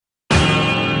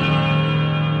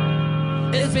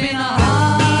It's been a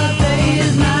hard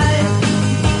day's night,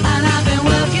 and I've been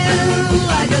working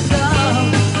like a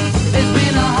dog. It's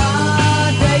been a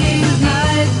hard day's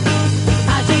night,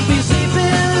 I should be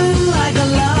sleeping like a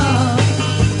log.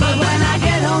 But when I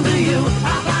get home to you,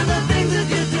 I find the things that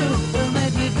you do will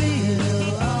make me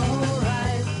feel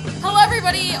alright. Hello,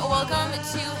 everybody. Welcome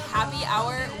to Happy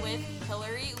Hour with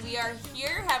Hillary. We are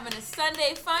here having a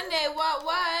Sunday fun day.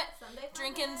 What? Sunday fun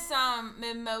Drinking day. some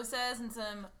mimosas and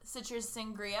some citrus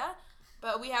sangria.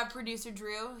 But we have producer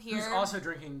Drew here. Who's also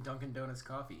drinking Dunkin' Donuts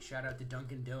coffee. Shout out to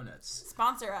Dunkin' Donuts.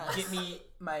 Sponsor us. Get me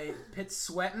my pits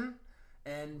sweating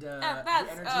and the that's-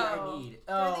 energy oh. I need.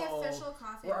 They're the official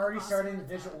coffee. We're of the already Boston starting Red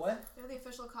visual. Sox. What? They're the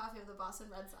official coffee of the Boston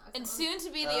Red Sox. And soon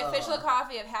to be the official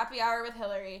coffee of Happy Hour with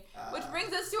Hillary. Which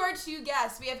brings us to our two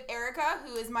guests. We have Erica,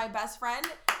 who is my best friend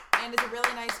and is a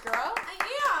really nice girl.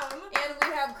 I am. And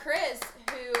we have Chris,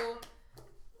 who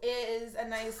is a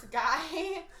nice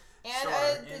guy and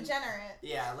a degenerate.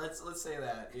 Yeah, let's say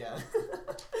that. Yeah.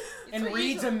 And what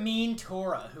reads a mean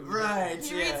Torah. Right.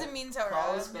 He reads a mean Torah.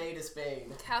 Call a spade a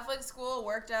spade. Catholic school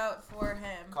worked out for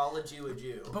him. Call a Jew a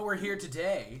Jew. But we're here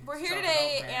today. We're to here talk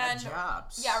today about bad and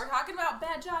jobs. Yeah, we're talking about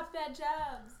bad jobs.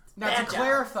 Now Bad to jobs.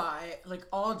 clarify, like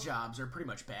all jobs are pretty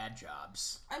much bad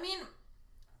jobs. I mean,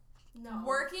 No.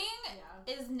 working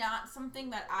Yeah. is not something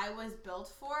that I was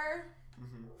built for.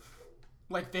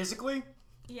 Like physically.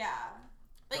 Yeah.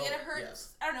 Like Oh, it hurts.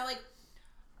 yes. I don't know, like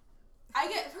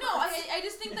I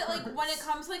just think that like when it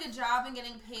comes to like a job and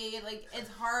getting paid, like it's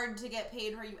hard to get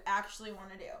paid where you actually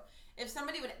want to do. If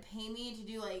somebody would pay me to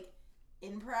do like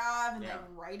improv and Yeah. like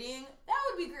writing, that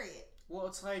would be great. Well,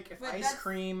 it's like if But ice that's-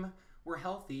 cream were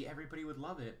healthy, everybody would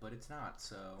love it, but it's not.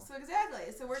 So. So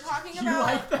exactly. So we're talking You about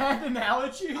like that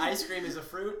analogy? Ice cream is a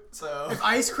fruit, so. If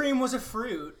ice cream was a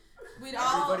fruit, we'd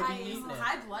all everybody be have eating it.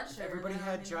 high blood sugar. everybody though, I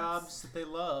had mean, jobs that they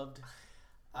loved.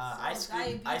 I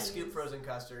scoop diabetes. frozen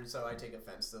custard, so I take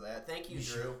offense to that. Thank you, You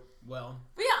should. Drew. Well,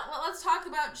 But yeah, well, let's talk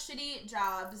about shitty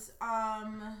jobs.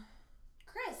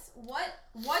 Chris,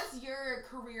 what's your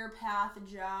career path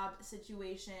job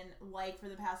situation like for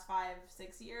the past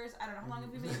 5-6 years? I don't know how long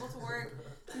have you been able to work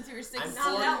since you were 16. I'm Not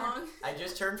 40. that long. I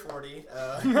just turned 40.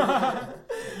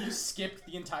 you skipped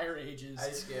the entire ages.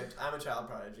 I skipped. I'm a child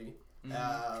prodigy.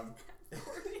 Mm-hmm.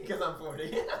 Because I'm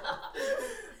 40.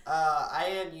 I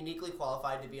am uniquely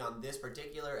qualified to be on this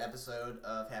particular episode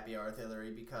of Happy Hour with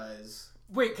Hillary because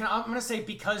Wait, I'm gonna say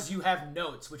because you have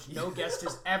notes, which no guest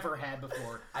has ever had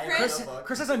before. I have Chris- a notebook.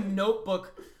 Chris has a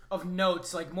notebook of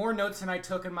notes, like more notes than I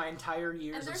took in my entire And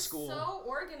years they're of school. so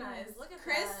organized. Look at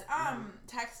Chris that.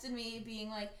 texted me being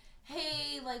like,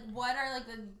 "Hey, like what are like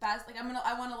the best like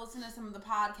I want to listen to some of the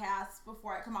podcasts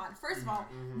before I come on." First of all,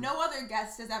 no other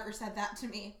guest has ever said that to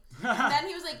me. And then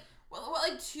he was like, "Well, what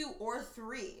like 2 or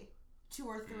 3? 2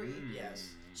 or 3 Yes.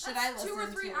 should That's I listen 2 or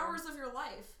 3 to? hours of your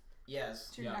life.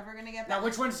 Yes. You're Yeah. never gonna get back. Now,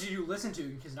 which ones did you listen to?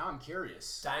 Because now I'm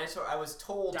curious. Dinosaur. I was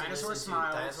told Dinosaur to listen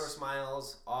Smiles. to Dinosaur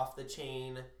Smiles, Off the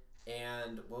Chain,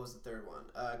 and what was the third one?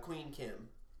 Queen Kim.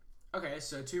 Okay,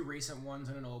 so 2 recent ones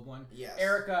and an old one. Yes.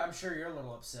 Erica, I'm sure you're a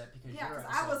little upset because Yeah, your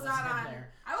because episode I was not wasn't in on.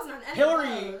 there. I wasn't on any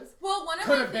Hillary- of those. Well, one of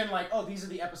Could my have been like, oh, these are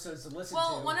the episodes to listen to.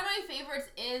 one of my favorites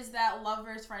is that love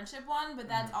versus friendship one, but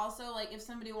that's also like if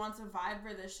somebody wants a vibe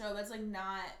for this show, that's like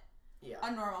not Yeah.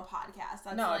 a normal podcast.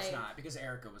 That's no, like, it's not because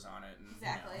Erica was on it. And,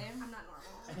 Exactly. You know, I'm not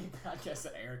normal. any podcast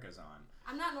that Erica's on,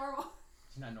 I'm not normal.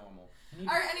 she's not normal. You need,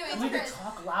 All right, anyways, you need to Chris.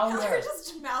 talk louder. Hillary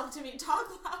just mouthed to me, talk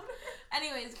louder.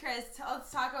 Anyways, Chris,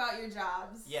 let's talk about your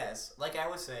jobs. Yes. Like I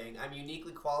was saying, I'm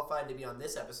uniquely qualified to be on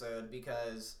this episode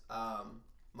because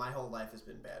my whole life has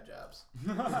been bad jobs.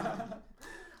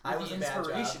 I was the a bad job.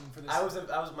 inspiration for this. I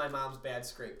was my mom's bad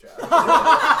scrape job.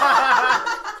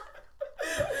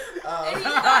 And he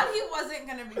thought he wasn't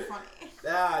gonna be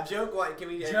funny. Joke one. Can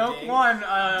we Joke ding? 1.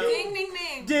 Ding, ding,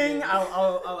 ding. Ding!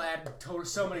 I'll add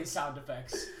so many sound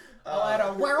effects. I'll add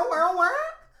a where.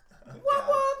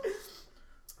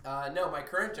 No, my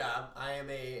current job, I am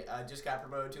just got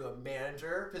promoted to a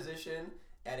manager position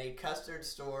at a custard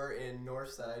store in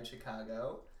Northside,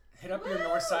 Chicago. Hit up your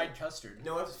Northside custard.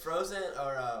 No, it's Frozen,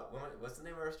 or what's the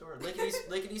name of our store?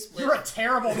 Lickety Split. You're a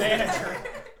terrible manager.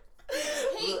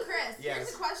 Hey, Chris, Yes.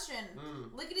 here's a question.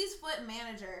 Mm. Lickety Split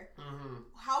manager. Mm-hmm.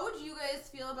 How would you guys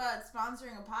feel about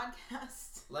sponsoring a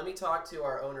podcast? Let me talk to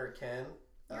our owner, Ken.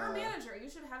 You're a manager. You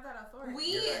should have that authority.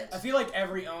 We You're right. I feel like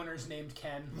every owner's named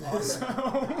Ken. Also.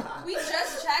 we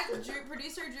just checked.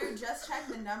 Producer Drew just checked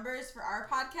the numbers for our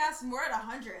podcast, and we're at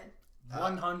 100.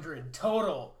 100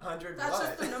 total. 100 That's what?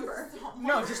 just the number.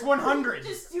 No, just 100.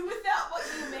 Just do without what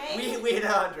you made. We hit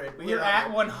 100. We hit We're at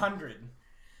 100.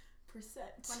 100%.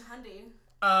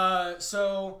 100.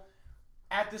 So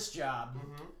at this job,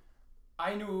 Mhm.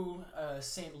 I knew a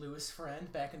St. Louis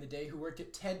friend back in the day who worked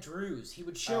at Ted Drew's. He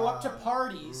would show up to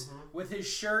parties with his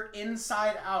shirt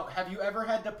inside out. Have you ever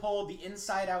had to pull the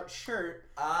inside out shirt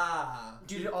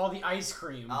due to all the ice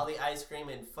cream? All the ice cream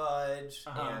and fudge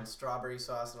Uh-huh. and strawberry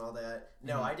sauce and all that.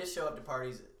 No, I just show up to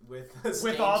parties with a With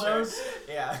stained all shirt. those?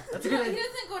 Yeah. That's a He good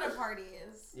doesn't go to parties.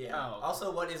 Yeah. Oh.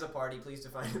 Also, what is a party? Please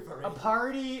define it for me. A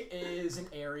party is an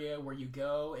area where you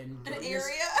go and An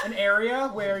an area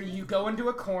where you go into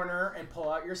a corner and pull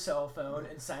out your cell phone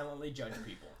and silently judge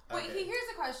people. Wait, Okay. here's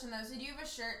a question though. So do you have a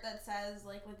shirt that says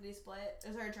like lickety split?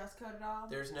 Is there a dress code at all?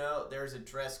 There's a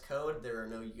dress code. There are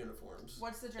no uniforms.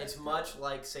 What's the dress It's code? much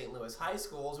like St. Louis high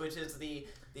schools, which is the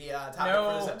topic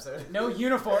for this episode. No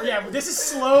uniform. Yeah, this is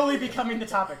slowly becoming the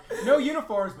topic. No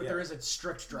uniforms, but Yeah. there is a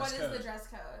strict dress What code. is the dress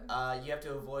code? You have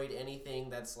to avoid anything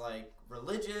that's like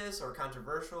religious or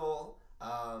controversial.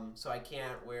 So I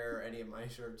can't wear any of my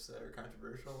shirts that are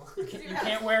controversial. You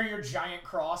can't wear your giant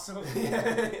cross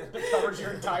that covers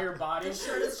your entire body. The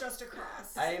shirt is just a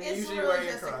cross. I am It's usually literally wearing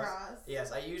a just a cross. cross.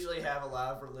 Yes, I usually have a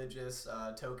lot of religious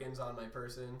tokens on my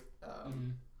person,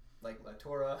 like my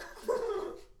Torah.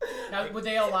 Now, would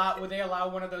they allow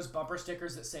one of those bumper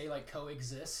stickers that say like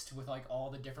coexist with like all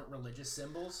the different religious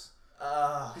symbols?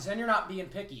 Because then you're not being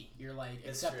picky. You're like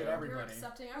accepting true. You're everybody.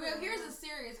 accepting Well, everyone. here's a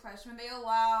serious question. Would they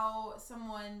allow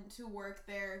someone to work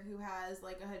there who has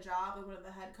like a hijab, like one of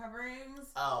the head coverings?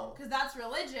 Oh. Because that's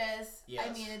religious. Yes.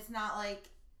 I mean, it's not like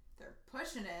they're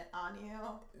pushing it on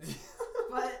you.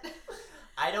 But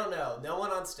I don't know. No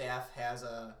one on staff has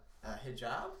a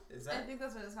hijab. Is I that? think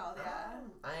that's what it's called, yeah.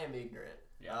 I am ignorant.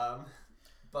 Yeah.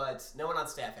 But no one on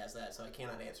staff has that, so I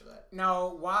cannot answer that. Now,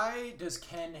 why does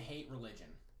Ken hate religion?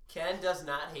 Ken does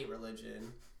not hate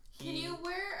religion. Can you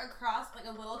wear a cross, like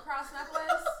a little cross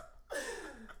necklace?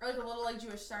 Or like a little like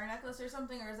Jewish star necklace or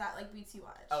something, or is that like be too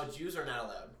much? Oh, Jews are not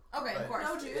allowed. Okay, but- of course.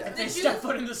 No Jews. Yeah. If The they Jews- step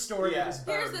foot in the store, Yeah. they just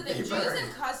Here's the burn. thing: They Jews burn.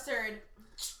 and custard.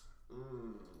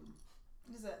 Mm.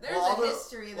 There's Well, all a the-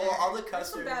 history there. Well, all the There's some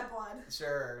custard. bad blood.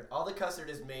 Sure. All the custard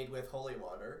is made with holy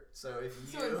water, so if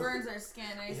you. So it burns our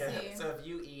skin. I see. So if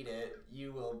you eat it,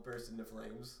 you will burst into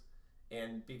flames,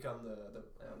 and become the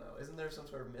I don't know. Isn't there some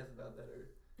sort of myth about that or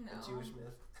No. a Jewish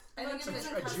myth? I think Jews it's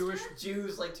and A Jewish.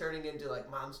 Jews like turning into like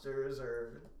monsters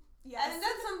or. Yes. I think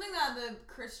that's something that the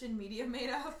Christian media made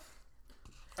up.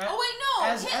 Uh, Oh wait,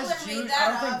 no, As Hitler Jews, made I that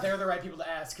don't think up. they're the right people to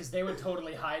ask because they would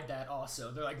totally hide that.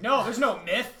 Also, they're like, no, there's no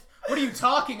myth. What are you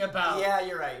talking about? Yeah,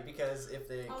 you're right because if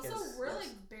they. Also, 'cause we're yes.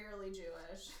 like barely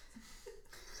Jewish.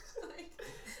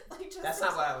 like just That's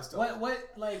not what I was told. What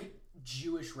like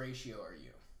Jewish ratio are you?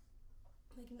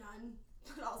 like none.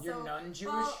 But also, You're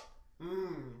non-Jewish.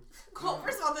 well,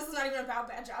 first of all, this is not even about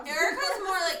bad jobs. Erica's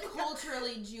more like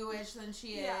culturally Jewish than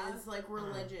she Yeah. is like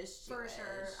religious For Jewish.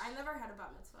 sure. I never had a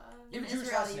bat mitzvah. You In have a Jewish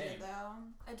Israel last you name. did though.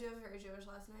 I do have a very Jewish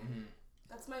last name. Mhm.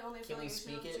 That's my only Can we affiliation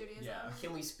speak with it? Judaism. Yeah.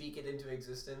 Can we speak it into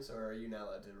existence, or are you not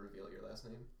allowed to reveal your last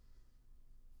name?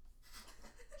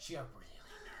 She got really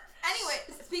nervous.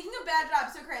 Anyway, speaking of bad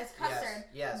jobs, so Chris, custard.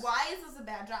 Yes. Why is this a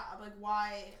bad job? Like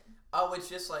why? Oh, it's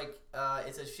just like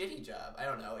it's a shitty job. I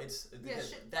don't know. It's Yeah,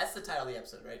 that's the title of the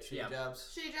episode, right? Shitty Yeah.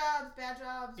 jobs. Shitty jobs, bad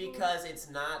jobs. Because it's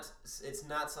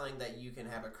not something that you can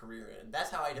have a career in.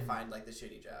 That's how I define like the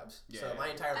shitty jobs. So Yeah. my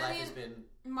entire I life mean- has been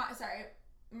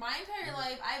my entire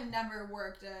life, I've never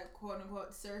worked a quote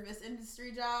unquote service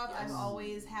industry job. Yes. I've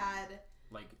always had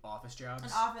Like office jobs.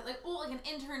 an office, like an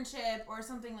internship or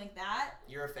something like that.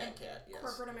 you're a fat cat. Yes.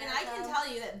 Corporate And America. I can tell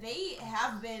you that they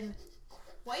have been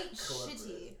quite Corporate.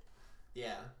 shitty.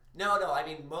 Yeah. No. I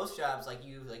mean, most jobs, like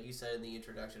you said in the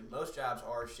introduction, most jobs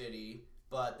are shitty.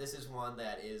 But this is one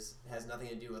that has nothing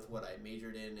to do with what I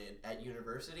majored in at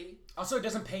university. Also, it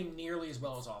doesn't pay nearly as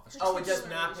well as office jobs. Oh, it does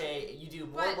not pay. You do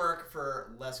more But- work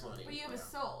for less money. But you have a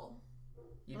soul.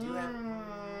 You do have.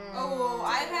 Oh,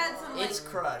 I've had some like. It's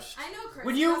crushed. I know Chris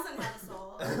Would you- doesn't have a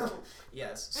soul.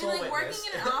 Yes. I Soul mean, like working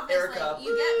witness. in an office, Erica. like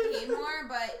you get paid more,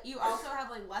 but you also have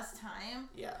like less time.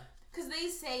 Yeah. Cause they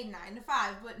say 9 to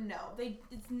 5, but no,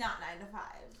 it's not 9 to 5.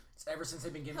 Ever since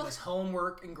they've been giving us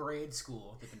homework in grade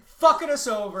school, they've been fucking us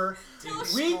over. Dude,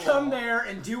 We school. come there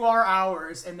and do our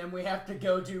hours, and then we have to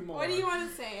go do more. What do you want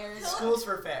to say, Erica? School's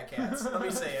for fat cats. Let me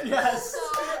say it. Yes. So,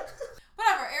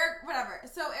 whatever.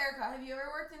 So, Erica, have you ever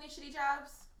worked any shitty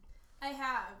jobs? I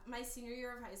have. My senior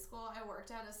year of high school, I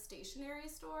worked at a stationery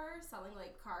store selling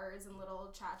like cards and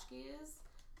little tchotchkes.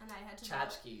 And I had to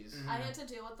Tchotchkes. I had to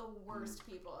deal with the worst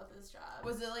people at this job.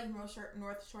 Was it like North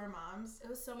Shore moms? It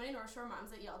was so many North Shore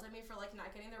moms that yelled at me for like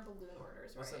not getting their balloon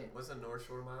orders right. What's a North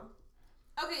Shore mom?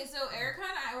 Okay, so Erica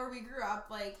and I, where we grew up,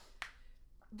 like,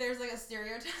 there's like a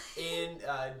stereotype. In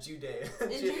Judea.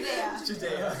 In Judea.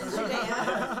 Judea. In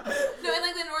Judea. No, in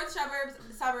like the North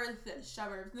north suburbs, The North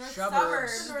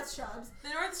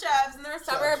Shubs. the north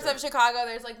suburbs of Chicago.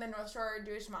 There's like the North Shore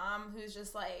Jewish mom who's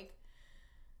just like,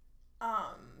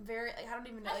 very like I don't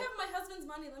even know. I Like, have my husband's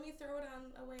money. Let me throw it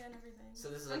away on everything. So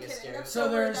this is I'm like a kidding. stereotype. That's So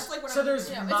there's that's like what so I'm there's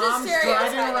doing. Yeah, it's a moms driving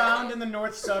stereotype. around in the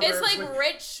north suburbs it's like with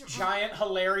rich. giant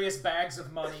hilarious bags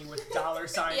of money with dollar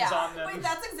signs Yeah. on them. Wait,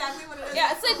 that's exactly what it is.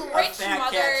 Yeah, it's like A rich fat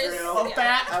mothers. cat drill. A Yeah.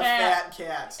 fat A cat. fat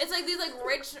cat. It's like these like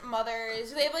rich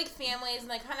mothers. They have like families and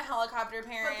like kind of helicopter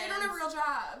parents. But they don't have real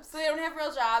jobs. So they don't have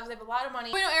real jobs. They have a lot of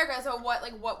money. Wait, no, Erica. So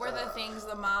what were the things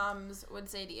the moms would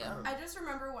say to you? I just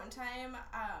remember one time,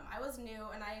 I was new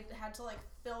and I had to like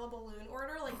fill a balloon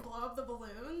order, like blow up the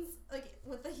balloons, like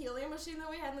with the helium machine that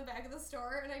we had in the back of the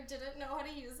store, and I didn't know how to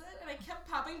use it, and I kept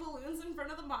popping balloons in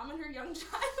front of the mom and her young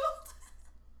child.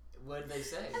 What did they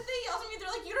say? And they yelled at me. They're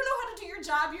like, "You don't know how to do your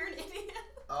job. You're an idiot."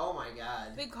 Oh my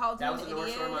god. They called That him was an a North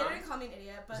idiot. Shore mom? They didn't call me an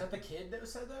idiot, but Was that the kid that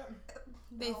said that?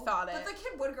 They no. thought it. But the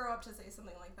kid would grow up to say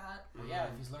something like that. Yeah,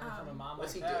 if he's learning from a mom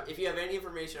What's like he do? that. If you have any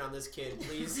information on this kid,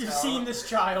 please You've tell. seen this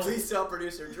child. Please tell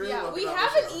producer Drew. Yeah, welcome we on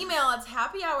have the an show. email. It's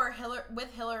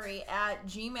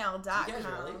happyhourwithhillary@gmail.com. Do you guys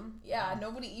really? Yeah,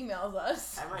 nobody emails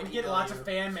us. I might We get email lots you. of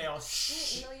fan mail. I'm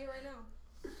Shh. gonna email you right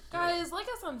now. Guys, like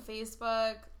us on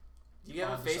Facebook. Do you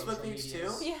have On a Facebook social page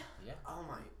medias. too? Yeah. Yeah. Oh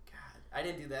my god. I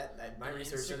didn't do that. My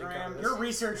research didn't cover Instagram. this. Your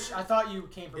research, I thought you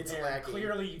came It's prepared. lacking.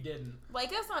 Clearly you didn't.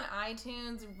 Like us on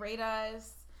iTunes, rate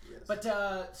us. Yes. But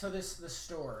so the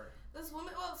store. This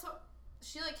woman, well, so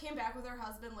she like came back with her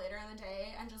husband later in the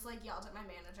day and just like yelled at my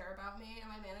manager about me, and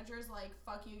my manager's like,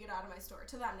 "Fuck you, get out of my store."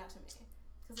 To them, not to me,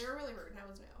 because they were really rude and I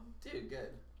was new. Dude, good.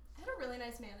 I had a really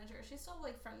nice manager. She still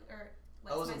like likes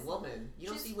Oh, as a my woman. You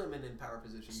don't She's- see women in power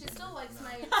positions. She still likes No.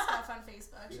 my stuff on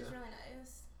Facebook. She's Yeah. really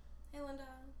nice. Hey, Linda.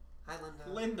 Hi, Linda.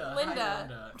 Linda. Linda. Hi,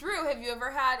 Linda. Drew, have you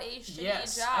ever had a shitty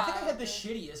Yes. job? I think I had the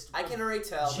shittiest. I can already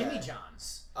tell. Jimmy that.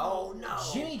 John's. Oh no.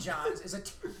 Jimmy John's is a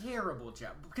terrible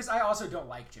job because I also don't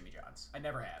like Jimmy John's. I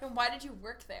never have Then why did you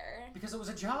work there? because it was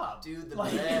a job. Dude, the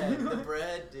Like- bread. The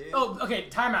bread, dude. Oh, okay.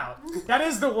 Time out. That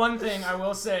is the one thing I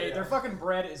will say. Yeah. Their fucking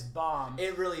bread is bomb.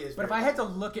 It really is. But if I had to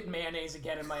look at mayonnaise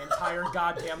again in my entire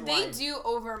goddamn They life, do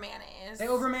over mayonnaise. they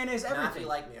over mayonnaise Not if everything. you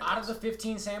like mayonnaise. Out of the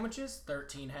 15 sandwiches,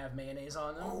 13 have mayonnaise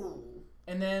on them. Oh.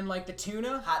 And then like the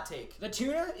tuna, Hot take. the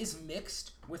tuna is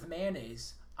mixed with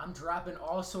mayonnaise. I'm dropping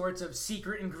all sorts of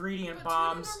secret ingredient But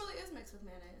bombs. tuna normally is mixed with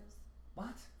mayonnaise.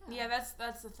 What? Yeah, that's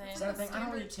the thing. Is that a thing? I don't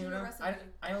standard eat tuna tuna. recipe.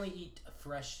 I only eat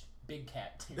fresh big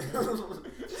cat tuna.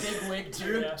 Big wig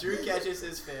tuna. Drew catches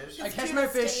his fish. I catch tuna my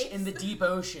fish steaks. in the deep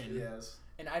ocean. Yes.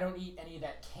 And I don't eat any of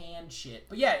that canned shit.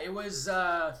 But yeah, it was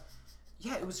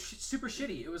super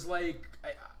shitty. It was like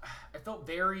I felt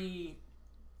very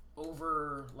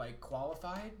over like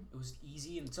qualified. It was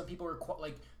easy, and some people were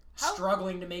How-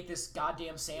 struggling to make this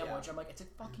goddamn sandwich. Yeah. I'm like, it's a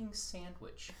fucking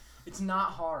sandwich. It's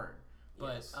not hard.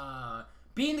 But Yes.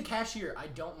 being the cashier, I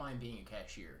don't mind being a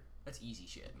cashier. That's easy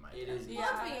shit in my It opinion. is. Yeah.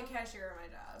 I love being a cashier at my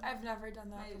job. I've never done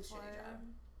that I do before. shitty job.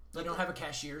 You don't have a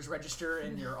cashier's register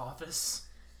in your office.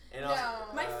 And No.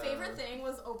 also, My favorite thing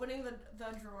was opening the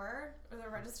drawer or the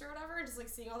register or whatever and just like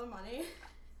seeing all the money.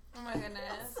 Oh my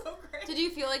goodness. So great. Did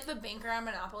you feel like the banker on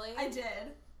Monopoly? I did.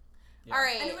 Yeah. All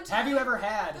And it right. would Have tell you ever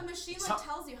had the machine Ta- like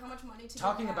tells you how much money to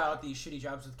talking give about out. these shitty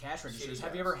jobs with cash registers? Shitty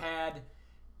Have you jobs. ever had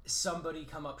somebody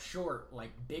come up short,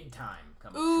 like big time come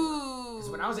up short? Ooh. Because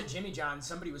when I was at Jimmy John's,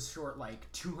 somebody was short like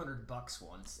 $200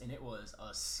 once, and it was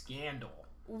a scandal.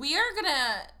 We are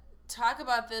gonna talk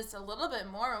about this a little bit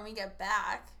more when we get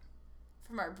back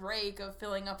from our break of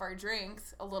filling up our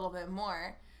drinks a little bit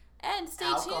more. And stay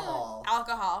Alcohol. tuned.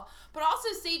 Alcohol. But also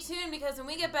stay tuned because when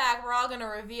we get back, we're all gonna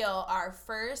reveal our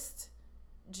first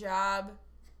job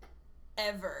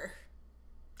ever.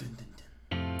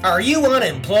 Are you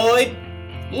unemployed?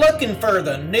 Looking for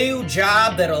the new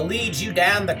job that'll lead you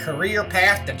down the career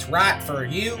path that's right for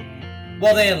you?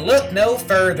 Well then look no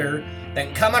further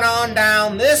than coming on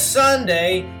down this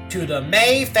Sunday to the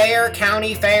Mayfair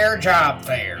County Fair Job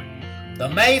Fair. The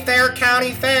Mayfair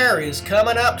County Fair is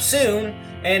coming up soon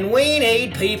and we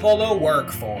need people to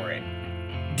work for it.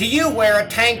 Do you wear a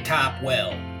tank top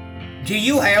well? Do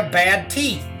you have bad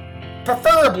teeth?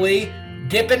 Preferably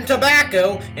dipping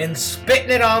tobacco and spitting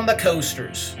it on the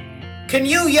coasters. Can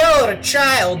you yell at a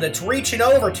child that's reaching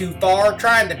over too far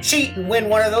trying to cheat and win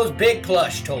one of those big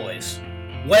plush toys?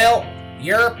 Well,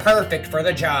 you're perfect for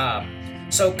the job.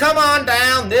 So come on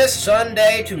down this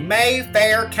Sunday to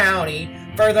Mayfair County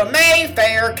for the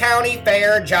Mayfair County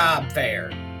Fair Job Fair.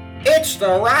 It's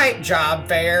the right job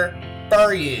fair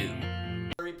for you.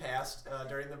 Hillary passed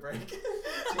during the break.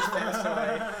 She's passed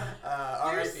away.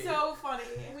 You're R.I.P. so funny.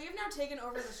 We have now taken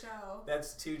over the show.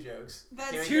 That's two jokes.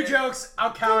 That's Can we Two get- jokes,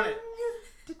 I'll count it.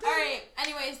 Alright,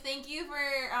 anyways, thank you for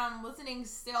listening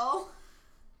still.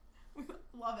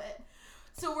 Love it.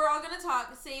 So we're all gonna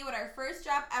say what our first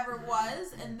job ever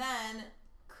was, and then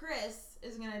Chris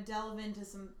is gonna delve into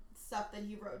some stuff that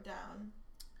he wrote down.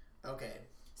 Okay.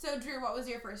 So Drew, what was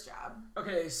your first job?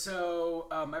 Okay, so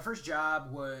my first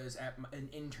job was at an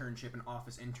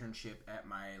office internship at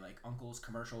my uncle's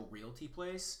commercial realty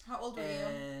place. How old were you?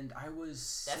 And I was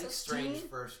 16. That's a strange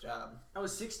first job. I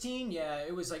was 16. Yeah,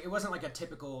 it was it wasn't like a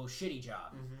typical shitty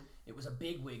job. Mm-hmm. It was a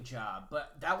bigwig job,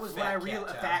 but that was Fat when I cat realized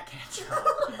a job. fat cat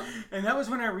job, and that was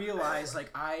when I realized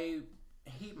I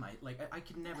hate my I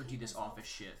could never do this office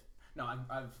shit. No,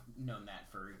 I've known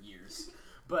that for years.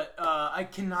 But I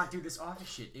cannot do this office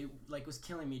shit. It was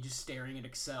killing me just staring at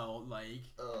Excel,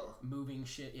 moving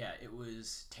shit. Yeah, it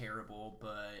was terrible,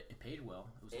 but it paid well.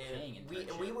 It was a paying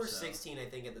internship. We were 16, I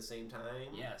think, at the same time.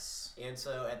 Yes. And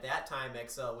so at that time,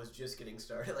 Excel was just getting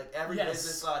started. Every Yes.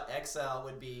 business thought Excel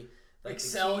would be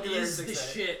Excel the key to their is the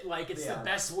success. shit. It's Yeah. the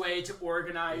best way to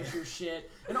organize your shit.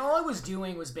 And all I was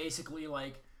doing was basically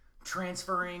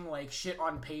transferring shit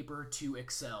on paper to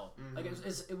Excel. Mm-hmm.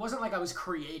 It wasn't like I was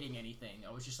creating anything.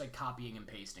 I was just copying and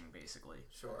pasting basically.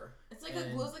 Sure. It's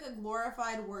it was like a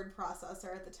glorified word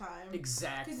processor at the time.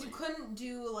 Exactly. Because you couldn't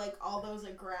do all those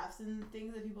graphs and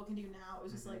things that people can do now. It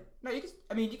was just No,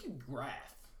 you can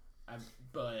graph.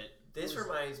 But This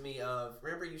reminds me of,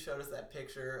 remember you showed us that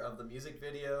picture of the music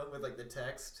video with the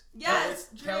text? yes,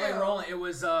 Drew. Kelly Rowland. It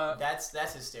was That's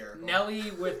hysterical.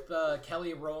 Nelly with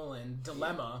Kelly Rowland.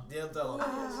 Dilemma. Dildo.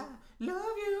 I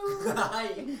love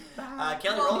you. Hi.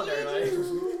 Kelly Rowland, everybody.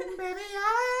 Baby,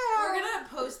 We're gonna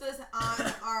post this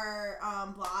on our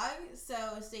blog,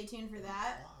 so stay tuned for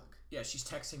that. Yeah, she's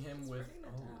texting him with. writing that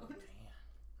Oh down. man.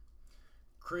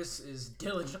 Chris is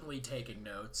diligently taking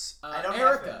notes. I don't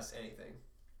Erica. have to anything.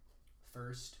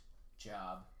 First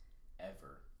job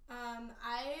ever.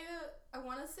 I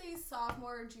want to say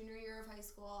sophomore or junior year of high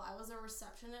school. I was a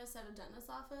receptionist at a dentist's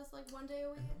office one day a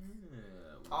week.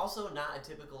 Also, not a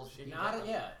typical shitty job.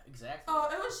 Yeah, exactly. Oh,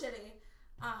 it was shitty.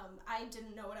 I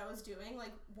didn't know what I was doing.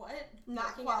 What?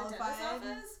 Not Working at a dentist's qualified.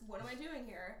 office? What am I doing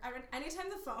here? Anytime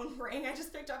the phone rang, I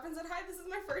just picked up and said, "Hi, this is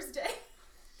my first day."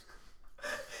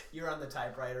 You're on the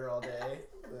typewriter all day.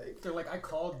 They're I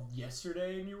called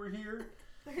yesterday and you were here.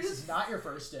 This is not your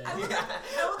first day. I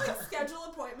would schedule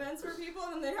appointments for people,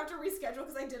 and then they'd have to reschedule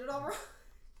because I did it all wrong.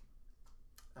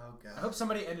 Oh god. I hope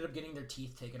somebody ended up getting their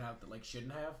teeth taken out that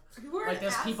shouldn't have. You were an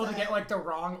There's people that asset. get the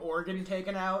wrong organ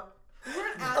taken out. You were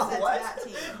an asset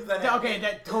to that team. Okay,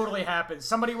 that totally happens.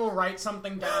 Somebody will write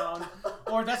something down,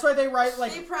 or that's why they write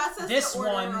They process this the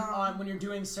order one wrong. on when you're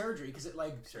doing surgery because it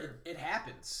Sure. it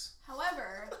happens.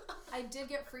 However, I did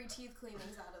get free teeth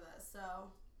cleanings out of this, so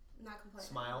I'm not complaining.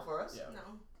 Smile for us? Yeah.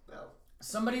 No.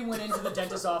 Somebody went into the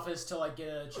dentist's office to get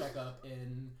a checkup,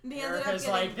 and They ended up Erica's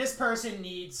getting- this person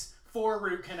needs 4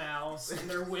 root canals and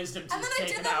their wisdom teeth And then I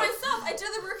taken did that out. myself. I did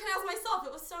the root canals myself.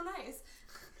 It was so nice.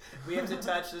 We have to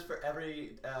touch this for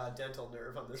every dental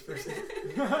nerve on this person.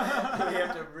 We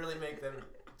have to really make them,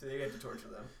 we have to torture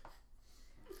them.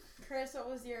 Chris, what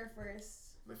was your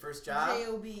first My first job,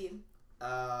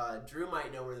 job? Drew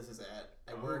might know where this is at.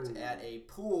 I worked at a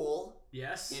pool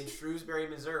Yes, in Shrewsbury,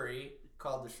 Missouri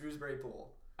called the Shrewsbury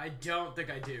Pool. I don't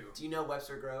think I do. Do you know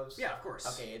Webster Groves? Yeah, of course.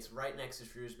 Okay, it's right next to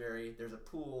Shrewsbury. There's a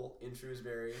pool in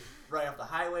Shrewsbury, right off the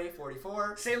highway,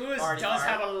 44. St. Louis Already does are.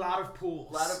 have a lot of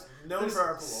pools. Known for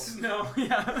our pools. No,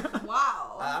 yeah.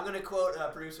 Wow. I'm going to quote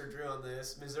producer Drew on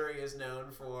this. Missouri is known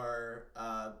for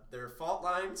their fault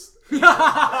lines and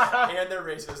their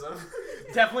racism.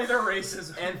 Definitely their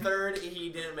racism. And third, he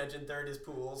didn't mention third is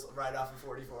pools right off of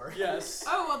 44. Yes.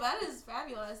 Oh, well, that is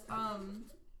fabulous.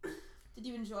 Did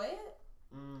you enjoy it?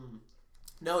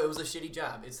 No, it was a shitty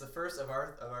job. It's the first of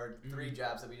our 3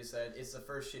 jobs that we just said. It's the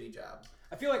first shitty job.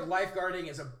 I feel like lifeguarding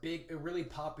is a really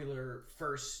popular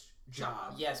first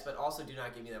job. Yes, but also do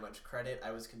not give me that much credit.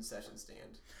 I was concession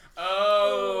stand.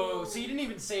 Oh, so you didn't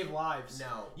even save lives.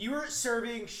 No. You were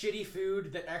serving shitty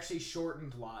food that actually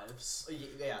shortened lives.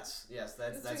 Yes,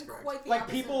 that's doing correct. quite the Like,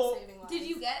 opposite of people- saving lives. Did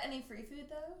you get any free food,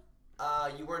 though?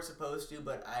 You weren't supposed to,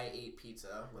 but I ate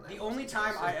pizza when The I only wasn't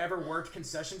time supposed I to. ever worked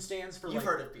concession stands for You've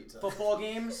heard of pizza. football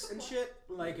games and shit,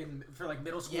 for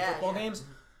middle school Yeah, football yeah. games,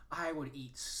 I would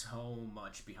eat so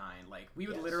much behind. We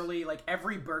would Yes. literally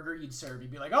every burger you'd serve,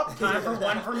 you'd be like, "Oh, time for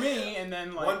one for me," and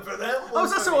then One for them. I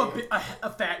was one for also me. a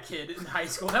fat kid in high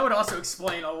school. That would also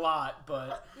explain a lot,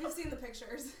 but We've seen the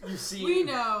pictures. you see, We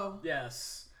know.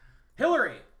 Yes,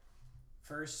 Hillary,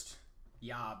 first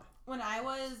yob. When I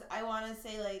was, I want to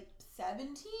say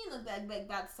 17,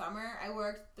 that summer, I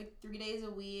worked 3 days a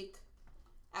week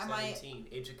at 17,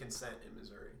 age of consent in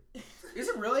Missouri. Is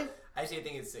it really? Actually, I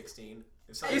think it's 16.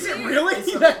 Is it really?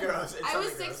 It's something gross. It's I was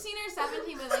something gross. 16 or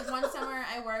 17, but like one summer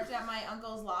I worked at my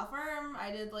uncle's law firm.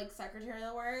 I did like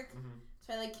secretarial work.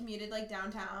 So I like commuted like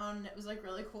downtown. It was like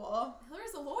really cool.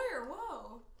 Hillary's a lawyer.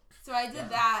 Whoa. So I did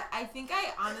that. I think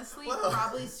I honestly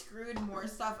probably screwed more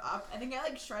stuff up. I think I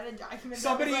like shredded documents.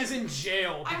 Somebody that is was, in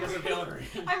jail because of Hillary.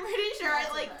 I'm pretty sure I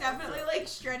like definitely like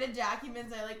shredded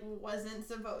documents I like wasn't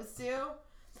supposed to.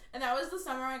 And that was the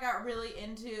summer I got really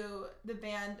into the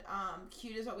band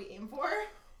Cute Is What We Aim For.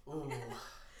 Ooh.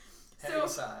 So- Heavy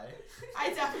sigh. I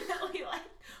definitely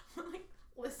like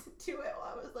listened to it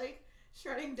while I was like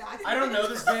shredding documents. I don't know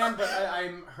this band, but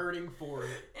I'm hurting for it.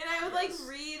 And I would like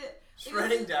read.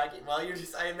 Shredding document. Well, you're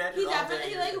just. I imagine He all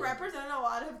definitely day. like represented a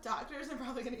lot of doctors. I'm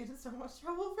probably gonna get in so much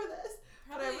trouble for this.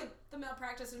 But I Probably would. the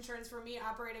malpractice insurance for me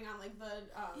operating on like the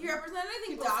He represented, I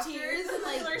think, people's doctors teams and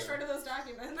like. Hillary shredded those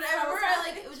documents. But I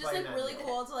remember it was just Why like not? really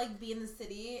cool to like be in the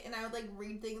city, and I would like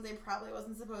read things I probably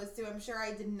wasn't supposed to. I'm sure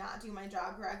I did not do my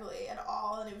job correctly at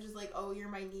all, and it was just like, oh, you're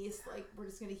my niece, like we're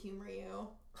just gonna humor you.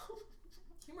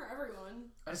 humor everyone.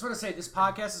 I just want to say this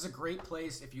podcast is a great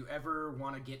place if you ever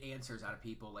want to get answers out of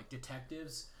people, like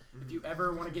detectives. If you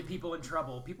ever want to get people in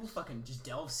trouble, people fucking just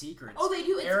delve secrets. Oh, they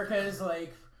do. It's, Erica is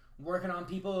like working on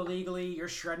people illegally. You're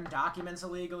shredding documents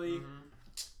illegally.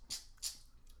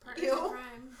 Partners Ew. in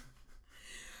crime.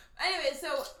 Anyway,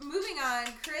 so moving on,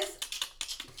 Chris.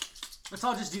 Let's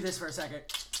all just do this for a second.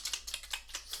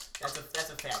 That's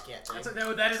a fat cat thing.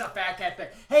 No, that is a fat cat thing.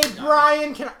 Hey,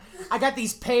 Brian, I got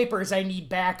these papers I need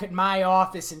back at my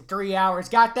office in 3 hours.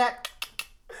 Got that?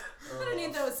 I'm gonna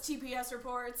need those TPS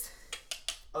reports.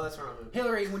 Oh, that's wrong.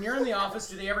 Hillary, when you're in the office,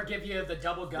 do they ever give you the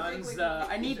double guns?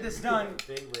 I need this done.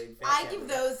 Big wig. Fat I cat give wig.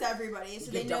 those to everybody so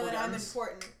You they get know double that I'm guns?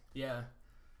 important. Yeah.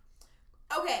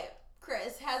 Okay,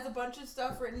 Chris has a bunch of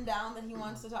stuff written down that he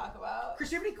wants to talk about. Chris,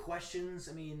 do you have any questions?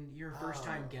 I mean, you're a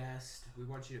first-time guest. We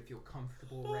want you to feel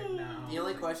comfortable right now. The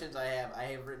only questions I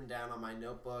have written down on my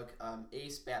notebook: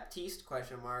 Ace Baptiste ?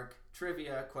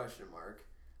 Trivia ?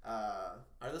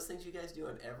 Are those things you guys do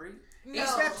on every? No.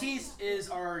 Ace Baptiste is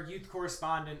our youth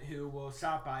correspondent who will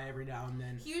stop by every now and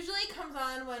then. He usually comes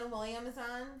on when William is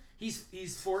on. He's But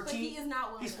 14. he is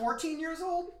not William. He's 14 years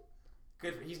old.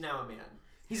 Good. He's now a man.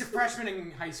 He's a freshman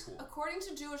in high school. According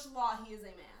to Jewish law, he is a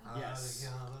man. Yes.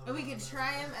 And we could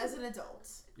try him as an adult.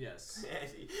 Yes.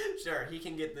 Sure, he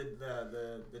can get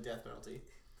the death penalty.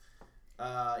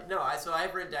 So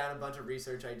I've written down a bunch of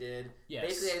research I did. Yes.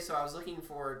 Basically, so I was looking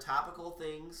for topical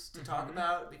things to talk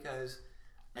about because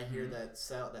I hear that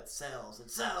it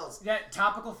sells. Yeah,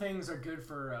 topical things are good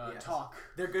for Yes. talk.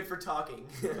 They're good for talking.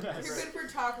 You're good for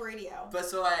talk radio.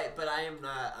 But I am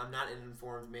not. I'm not an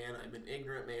informed man. I'm an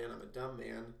ignorant man. I'm a dumb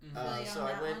man. Really So on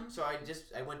I that went. one? So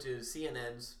I went to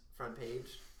CNN's front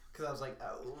page because I was like,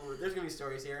 oh, there's gonna be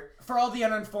stories here. For all the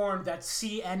uninformed, that's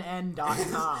CNN.com.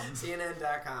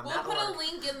 CNN.com. We'll not put a org.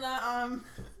 link in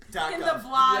Dot the gov.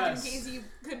 blog Yes. in case you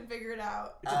couldn't figure it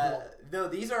out. No,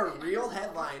 these are real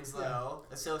headlines though.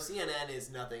 So CNN is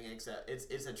nothing except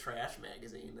it's a trash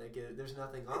magazine. Like there's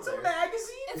nothing on It's there. a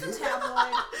magazine. It's a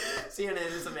tabloid.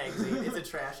 CNN is a magazine. It's a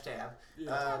trash tab.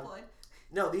 Tabloid.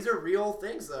 No, these are real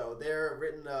things though. They're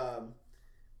written.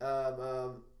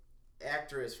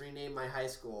 Actress renamed my high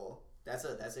school. That's a.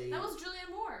 That was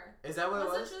Julianne Moore. Is that what it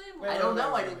Was was? it Julianne Wait, Moore? I don't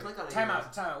know. wait, I didn't click on it. Time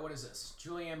out. What is this?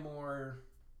 Julianne Moore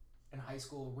in high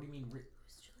school. What do you mean?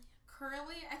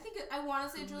 Currently, I think I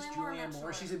want to say Who's Julianne Moore. I'm Julianne not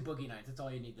Moore. sure. She's in Boogie Nights. That's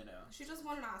all you need to know. She just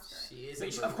won an Oscar. She is.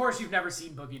 Wait, a of course, you've never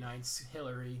seen Boogie Nights,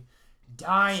 Hillary.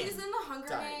 Dying. She's in the Hunger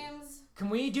Dying. Games. Can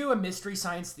we do a Mystery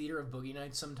Science Theater of Boogie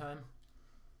Nights sometime?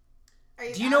 Are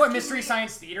Do you know what asking Mystery me?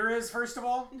 Science Theater is, first of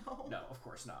all? No. No, of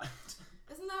course not.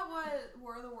 Isn't that what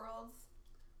War of the Worlds?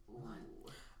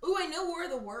 Ooh, I know War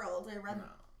of the World. I didn't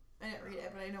read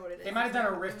it, but I know what it is. They might have done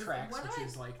a It riff was- tracks, what do which I-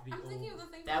 is like the I'm old... thinking of the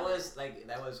thing That from, was like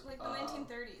like the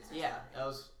 1930s. Yeah, that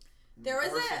was. There was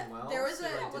Orson a- Welles, there was who, a-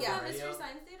 like, did Was yeah. that the radio. Mystery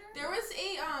Science Theater? There was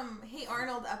a Hey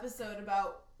Arnold episode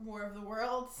about War of the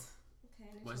Worlds. Okay,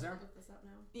 I need Was to there? look this up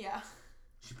now. Yeah.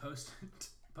 She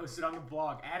posted on the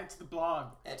blog. Add it to the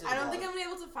blog. I don't think I'm gonna be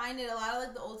able to find it. A lot of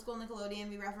like the old school Nickelodeon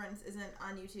we reference isn't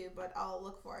on YouTube, but I'll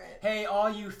look for it. Hey, all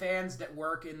you fans that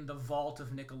work in the vault of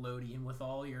Nickelodeon with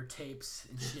all your tapes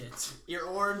and shit. Your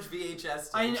orange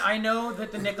VHS. tapes. I know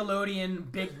that the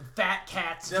Nickelodeon big fat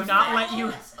cats The do not fat let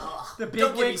you... cats. Ugh. The Don't big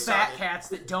get me wig fat started. cats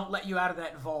that don't let you out of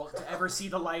that vault to ever see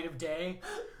the light of day.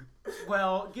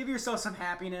 Well, give yourself some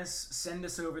happiness. Send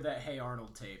us over that Hey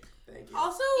Arnold tape. Thank you.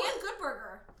 Also, And Good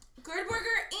Burger. Good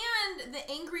Burger and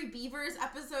the Angry Beavers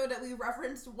episode that we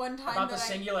referenced one time About the that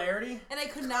singularity? and I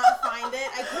could not find it.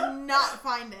 I could not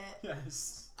find it.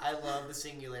 Yes. I love the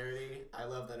singularity. I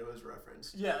love that it was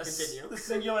referenced. Yes. Continue. The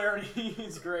singularity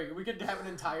is great. We could have an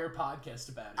entire podcast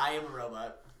about it. I am a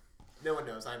robot. No one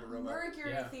knows I'm a robot.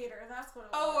 Mercury Yeah. Theater, that's what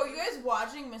it was. Oh, are you guys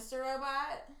watching Mr.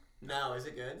 Robot? No, is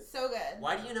it good? So good.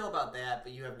 Why do you know about that,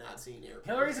 but you have not seen Airplane?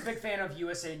 Hillary's a big fan of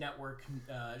USA Network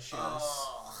shows.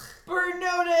 Oh. Burn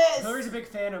Notice! Hillary's a a big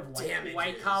fan of Damages.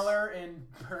 White Collar and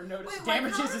Burn Notice. Wait, White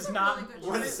Damages Collar's is a not. really good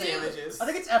What is Suits. Damages? I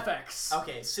think it's FX.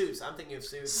 Okay, Suits. I'm thinking of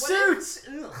Suits. Suits.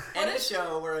 Ugh. Any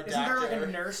show where a Isn't there doctor... like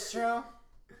a nurse show?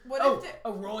 What Oh, if there,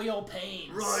 a Royal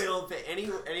Pains. Royal... Any...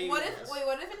 what if yes.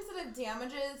 what if instead of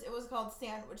damages it was called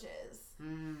sandwiches?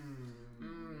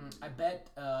 I bet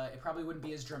it probably wouldn't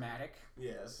be as dramatic,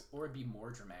 Yes. or it'd be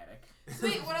more dramatic. So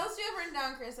wait, what else do you have written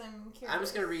down, Chris? I'm curious. I'm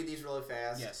just gonna read these really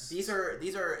fast. Yes. These are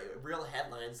real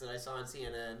headlines that I saw on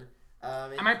CNN.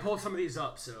 I might pull some of these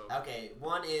up. So Okay,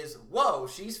 one is whoa,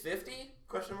 she's 50?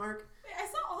 Question mark. Wait, I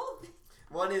saw all of them.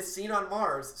 One is seen on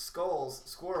Mars, skulls,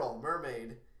 squirrel,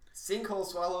 mermaid, sinkhole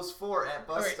swallows 4 at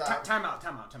bus okay, stop. time out.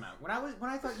 When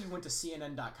I thought you went to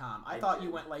CNN.com, I thought you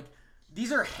went like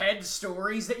these are head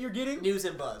stories that you're getting. News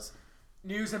and buzz.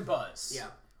 News and buzz. Yeah.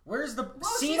 Where's the Whoa,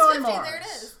 scene she's on 50, Mars? there it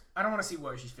is. I don't want to see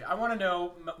where she's. I want to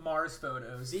know Mars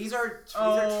photos. These are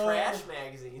Oh, trash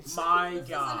magazines. My This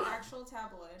God. is an actual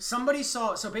tabloid. Somebody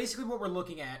saw. So basically, what we're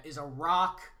looking at is a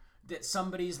rock that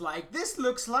somebody's like, this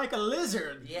looks like a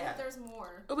lizard. Yeah. But there's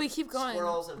more. Oh wait, keep going.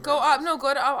 Squirrels and Go mermaids. up. No,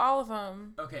 go to all of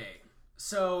them. Okay.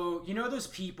 So you know those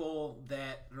people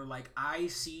that are like, I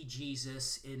see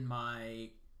Jesus in my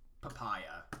papaya.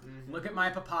 Mm-hmm. Look at my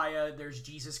papaya. There's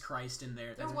Jesus Christ in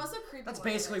there. There was a creepy That's one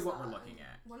that basically I what saw. we're looking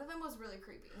at. One of them was really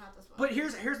creepy, not this one. But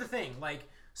here's the thing, like,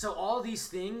 so all these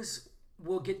things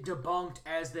will get debunked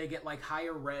as they get like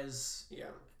higher res. Yeah.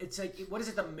 It's like, what is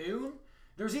it, the moon?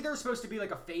 There's either supposed to be like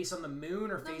a face on the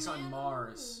moon or The face man on the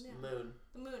Mars. moon, yeah. Moon.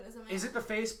 The moon is a man. Is it the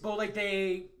face? But like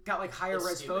they got like higher It's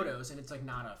res stupid. photos and it's like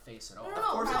not a face at all. No,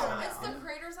 course it's not. it's the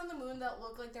craters on the moon that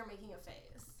look like they're making a face.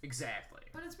 Exactly.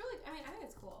 But it's really, I mean, I think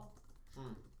it's cool.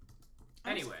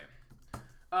 Anyway,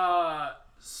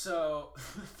 so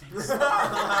face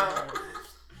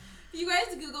If you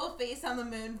guys Google face on the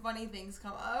moon, funny things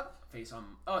come up. on.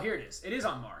 Oh, here it is. It is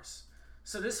on Mars.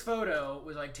 So this photo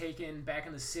was like taken back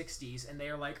in the '60s, and they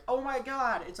are like, "Oh my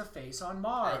God, it's a face on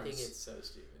Mars." I think it's so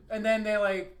stupid. And then they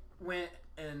like went,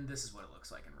 and this is what it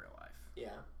looks like in real life. Yeah.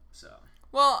 So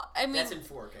Well, I mean, That's in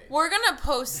 4K. we're gonna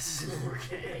post.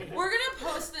 okay. We're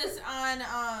gonna post this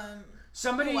on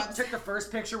Somebody website. took the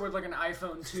first picture with like an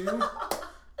iPhone 2,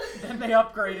 then they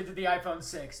upgraded to the iPhone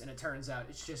 6, and it turns out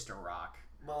it's just a rock.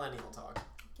 Millennial talk.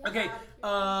 Get Okay, out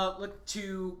of here. look,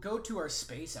 to go to our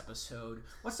space episode,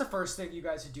 what's the first thing you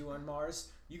guys would do on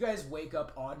Mars? You guys wake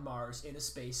up on Mars in a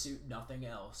spacesuit, nothing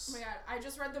Oh else. my god, I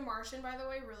just read The Martian, by the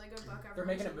way. Really good book. They're Everyone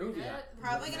making should a movie read out. it.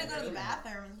 probably gonna go to the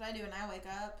bathroom. Is what I do when I wake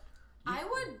up. I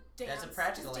would dance. That's a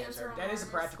practical just dance answer. around That is a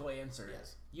Mars. practical answer.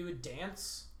 Yes. You would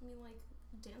dance? I mean, like,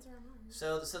 dance around Mars.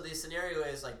 So the scenario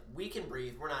is like we can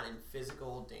breathe. We're not in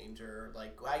physical danger.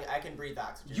 Like I can breathe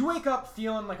oxygen. You wake up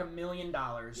feeling like $1 million.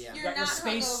 Yeah. You You're got your not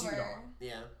spacesuit hungover. on.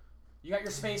 Yeah. You got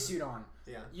your spacesuit on.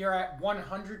 Yeah. You're at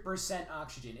 100%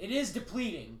 oxygen. It is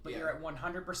depleting, but Yeah. you're at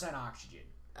 100% oxygen.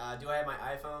 Do I have my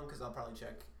iPhone? Because I'll probably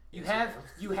check. You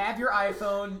Instagram. have your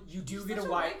iPhone. You do You're get a such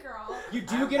Wi. white girl. You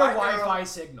do I'm get a white girl. Wi-Fi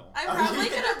signal. I'm Oh, probably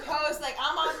yeah. gonna post like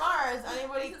I'm on Mars.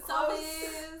 Anybody close?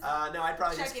 Selfies. No, I'd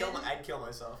probably just Check in. I'd kill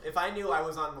myself if I knew I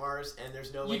was on Mars and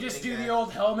there's no. You way just getting do the back.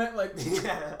 old helmet like.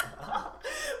 Yeah.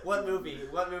 What movie?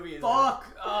 What movie is Fuck.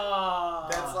 that?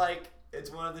 That's like it's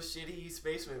one of the shitty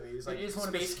space movies, like is one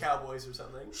of the Space Cowboys or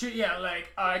something. Shit, yeah,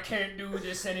 like I can't do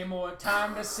this anymore.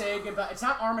 Time to say goodbye. It's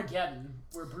not Armageddon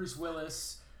where Bruce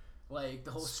Willis, like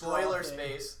the whole straw Spoiler thing.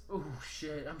 space. Oh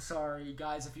shit! I'm sorry,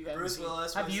 guys, if you haven't Bruce seen.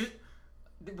 Willis Have was- you?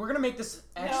 We're gonna make this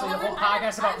actually No, a whole I've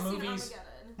podcast about seen movies. Armageddon.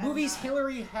 Movies not.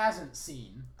 Hillary hasn't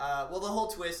seen. Well, the whole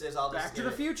twist is I'll just Back to give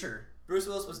the it. Future. Bruce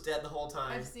Willis was dead the whole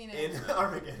time. I've seen it. in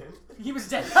Armageddon. He was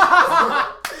dead. In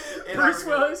Bruce Armageddon.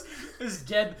 Willis is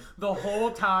dead the whole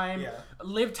time. Yeah.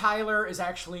 Liv Tyler is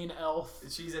actually an elf.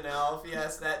 She's an elf.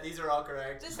 Yes, these are all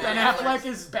correct. This Ben Ben Affleck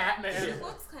is Batman. Yeah. It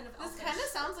looks kind of This elfish. kind of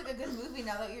sounds like a good movie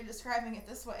now that you're describing it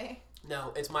this way.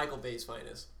 No, it's Michael Bay's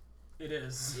finest. It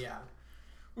is. Yeah.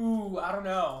 Ooh, I don't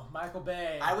know. Michael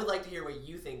Bay. I would like to hear what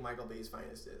you think Michael Bay's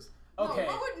finest is. Okay.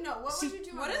 What See, would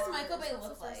you do? what on does Mars? Michael Bay What's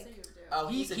look the first like? thing you would do? Oh,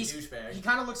 he's a douchebag. He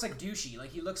kind of looks like douchey. Like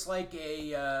he looks like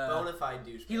a. Bona fide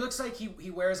douchebag. He looks like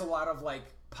he wears a lot of like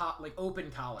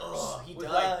open collars Oh, he with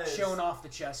does. like showing off the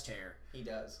chest hair. He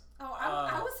does. Oh,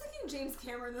 I was thinking James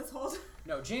Cameron this whole time.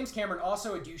 No, James Cameron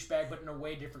also a douchebag, but in a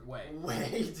way different way.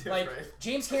 Way different. Like,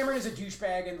 James Cameron is a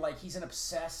douchebag, and, like, he's an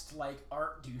obsessed, like,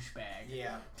 art douchebag.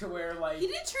 Yeah. To where, like... He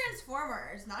did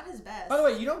Transformers, not his best. By the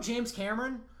way, you know James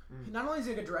Cameron? Not only is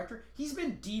he a good director, he's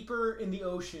been deeper in the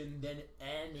ocean than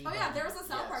anybody. Oh yeah, there was a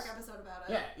South Park episode about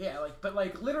it. Yeah, like, but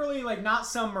like literally, like not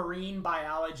some marine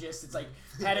biologist. It's like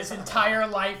had his entire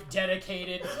life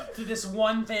dedicated to this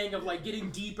one thing of like getting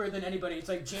deeper than anybody. It's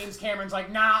like James Cameron's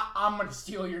like, nah, I'm gonna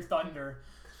steal your thunder.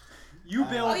 You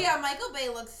build. Oh yeah, Michael Bay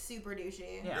looks super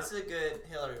douchey. Yeah. This is a good,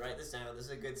 Hillary, write this down. This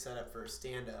is a good setup for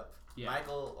stand-up. Yeah.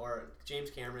 Michael or James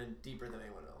Cameron, deeper than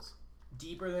anyone else.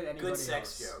 Deeper than anybody Good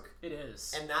sex else. joke. It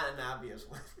is. And not an obvious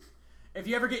one. If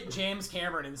you ever get James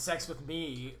Cameron in Sex with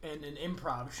Me in an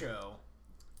improv show,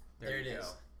 there it you is.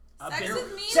 go.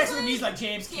 Sex with Me is like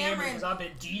James Cameron because I've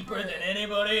been deeper than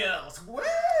anybody else. Woo!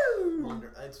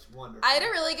 It's wonderful. I had a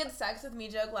really good Sex with Me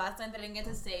joke last night that I didn't get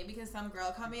to say because some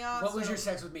girl cut me off. What was your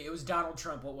Sex with Me? It was Donald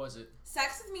Trump. What was it?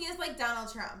 Sex with Me is like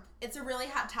Donald Trump. It's a really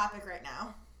hot topic right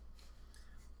now.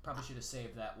 Probably should have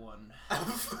saved that one.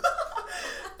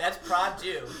 That's Prod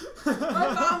Jew. My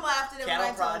mom laughed at it when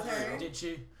I Cattle told prod her. Did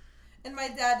she? And my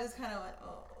dad just kind of went,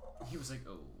 oh. He was like,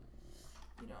 oh.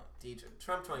 You know.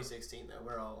 Trump 2016, though.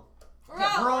 We're all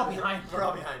Yeah, we're all behind him. We're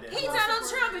all behind it. Hey, Donald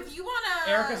Trump, if you want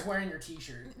to... Erica's wearing your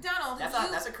t-shirt. Donald,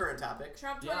 That's a current topic.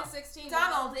 Trump 2016.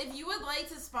 Donald, if you would like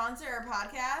to sponsor our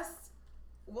podcast,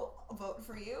 we'll vote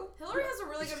for you. Hillary has a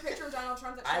really good picture of Donald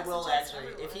Trump that I checks the will checks actually.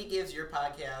 everyone. If he gives your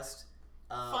podcast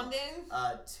Funding?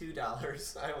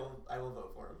 $2, I will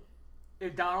vote for him.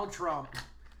 If Donald Trump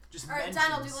just All right, mentions...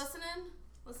 Donald, you listening?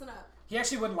 Listen up. He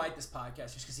actually wouldn't like this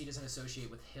podcast just because he doesn't associate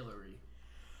with Hillary.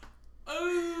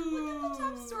 Look at the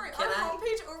top story. Can Our I-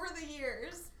 homepage over the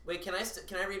years. Wait, can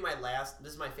I read my last?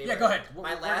 This is my favorite. Yeah, go ahead.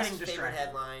 My We're last getting favorite distracted.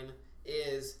 headline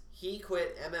is he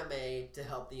quit MMA to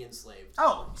help the enslaved.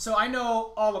 Oh, so I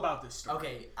know all about this story.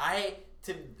 Okay,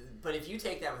 but if you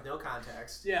take that with no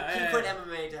context, Yeah, he yeah, quit yeah.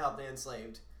 MMA to help the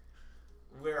enslaved.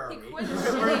 Where are He we? quit a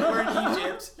we're in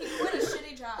Egypt. He quit a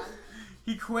shitty job.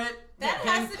 He quit That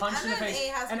getting has to, punched in the MMA face.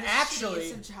 has to And be the actually,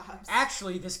 shittiest of jobs.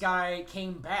 actually, this guy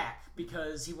came back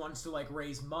because he wants to like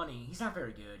raise money. He's not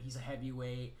very good. He's a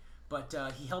heavyweight, but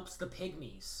he helps the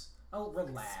pygmies. Oh,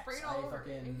 relax. Sprayed all over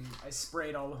me. I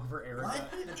sprayed all over Erica.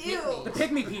 What? Ew. The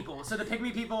pygmy people. So the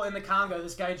pygmy people in the Congo,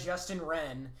 this guy Justin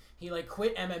Wren, he like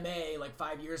quit MMA like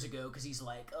 5 years ago because he's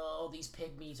like, oh, these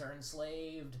pygmies are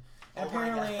enslaved. And Oh my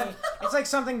apparently, God. it's like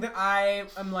something that I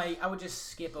would just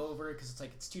skip over because it's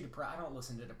like it's too depressing. I don't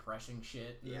listen to depressing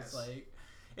shit. And Yes. It's like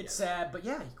it's Yes. sad, but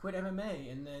yeah, he quit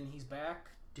MMA and then he's back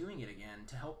doing it again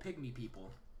to help pygmy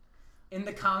people in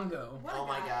the Congo. What a Oh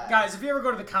my guy. God. Guys, if you ever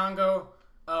go to the Congo,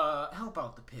 help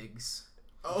out the pigs.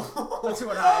 Oh. That's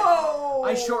what Oh!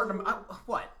 I shortened them.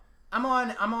 What? I'm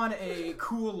on a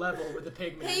cool level with the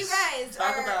pygmies. Hey, you guys,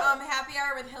 Talk our about- happy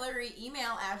hour with Hillary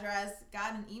email address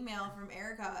got an email from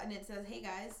Erica, and it says, hey,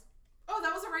 guys. Oh,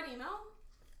 that was the right email?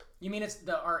 You mean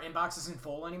our inbox isn't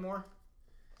full anymore?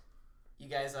 You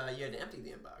guys, you had to empty the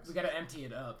inbox. We gotta empty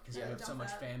it up because Yeah. we have so Dump much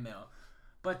that. fan mail.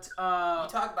 But You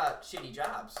talk about shitty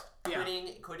jobs. Yeah.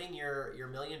 Quitting your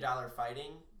 $1 million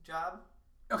fighting job.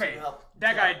 okay, to help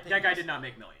that guy pygmies. did not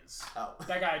make millions. Oh.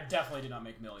 That guy definitely did not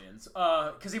make millions.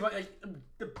 Because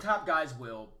the top guys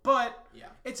will, but Yeah.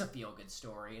 it's a feel good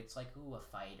story. It's like, ooh, a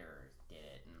fighter did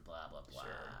it and blah blah blah.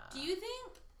 Sure. Do you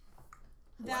think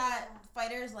that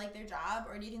fighters like their job,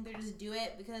 or do you think they just do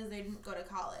it because they didn't go to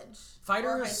college or high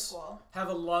Fighters school? have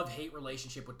a love-hate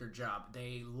relationship with their job.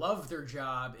 They love their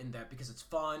job in that because it's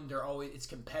fun. It's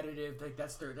competitive. Like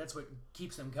that's what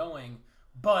keeps them going.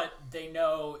 But they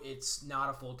know it's not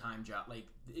a full-time job. Like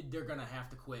they're gonna have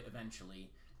to quit eventually.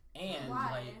 And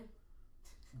Why?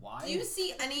 why? Do you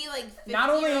see any like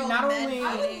 50-year-old Not only- men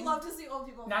I would fighting? love to see old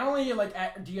people. Not only do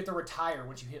you have to retire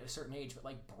once you hit a certain age, but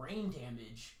like brain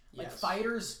damage. Like Yes.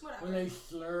 fighters, Whatever. when they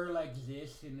slur like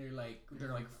this and they're like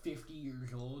 50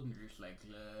 years old and they're just like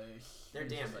They're and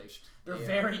it's just, damaged. They're Yeah.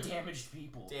 very damaged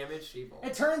people. Damaged people.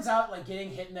 It turns out like getting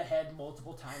hit in the head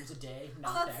multiple times a day,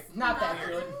 not Oh, that's that not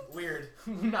good. Weird.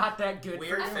 Not that good.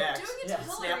 Weird for I've you. been fact. doing it Yeah. to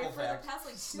Hillary Snapple for fact. the past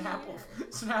like 2 Snapple,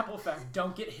 years. Snapple fact.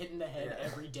 Don't get hit in the head Yeah.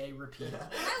 every day. Repeat.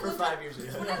 For 5 years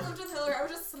ago. When I lived with Hillary, I would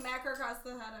just smack her across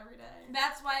the head every day.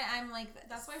 That's why I'm like this.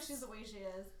 That's why she's the way she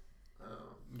is.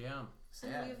 Oh, Yeah.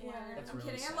 sad. We've learned. That's I'm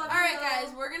really kidding. sad. I love All you. right, though.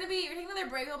 guys, we're taking another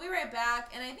break. We'll be right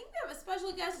back, and I think we have a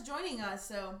special guest joining us,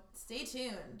 so stay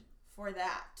tuned for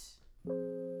that.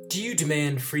 Do you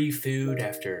demand free food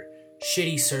after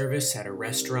shitty service at a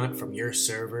restaurant from your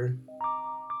server?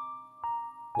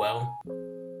 Well,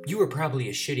 you were probably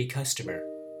a shitty customer,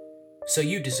 so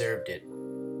you deserved it.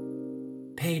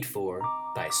 Paid for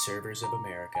by Servers of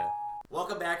America.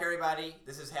 Welcome back, everybody.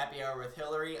 This is Happy Hour with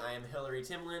Hillary. I am Hillary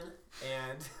Timlin,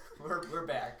 and we're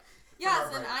back.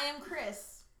 Yes, and I am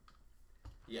Chris.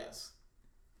 Yes.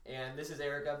 And this is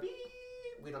Erica B.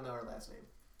 We don't know her last name.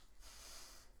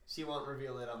 She won't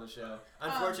reveal it on the show.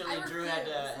 Unfortunately, Drew had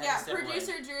to step away.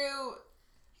 Producer Drew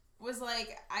was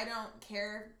like, I don't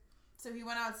care. So he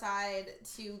went outside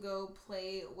to go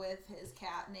play with his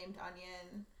cat named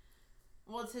Onion.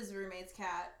 Well, it's his roommate's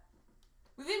cat.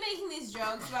 We've been making these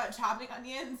jokes about chopping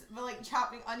onions, but like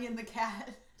chopping Onion the cat.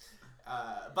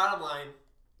 Bottom line.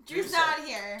 Drew's not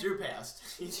here. Drew passed.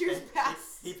 Drew's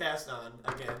passed. He passed on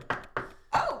again.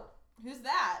 Oh, who's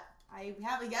that? I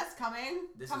have a guest coming.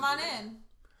 Come on in.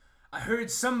 I heard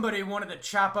somebody wanted to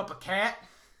chop up a cat.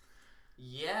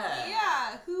 Yeah.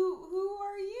 Yeah, who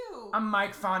are you? I'm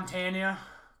Mike Fontana.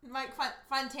 Mike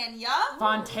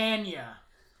Fontana?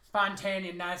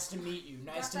 Fontana, nice to meet you.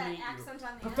 Nice Got to meet that you. accent on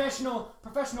the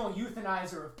Professional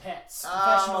euthanizer of pets. Oh,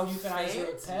 Professional euthanizer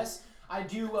of fancy. pets. I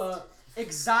do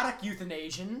exotic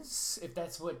euthanasians, if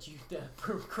that's what the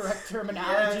correct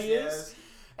terminology Yes, is.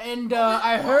 And What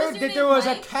I was heard your that name, there was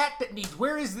Mike? a cat that needs.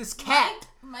 Where is this cat?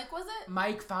 Mike, was it?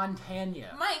 Mike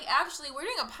Fontana. Mike, actually, we're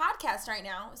doing a podcast right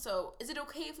now, so is it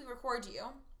okay if we record you?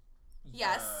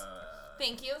 Yes.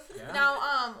 Thank you. yeah.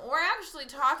 Now, we're actually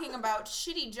talking about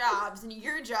shitty jobs, and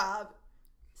your job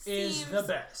Is seems the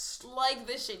best. like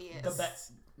the shittiest. The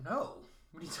best. No.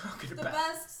 What are you talking The about?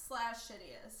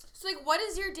 best/shittiest. So, like, what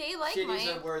is your day like, Shitty's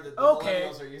Mike? a word that the Okay.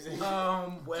 millennials are using.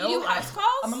 Well, Do you do house calls?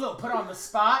 I'm a little put on the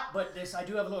spot, but I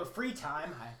do have a little free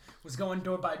time. I was going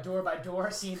door by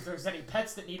door, seeing if there's any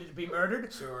pets that needed to be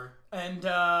murdered. Sure. And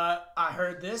I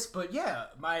heard this, but yeah,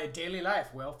 my daily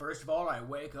life. Well, first of all, I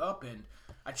wake up and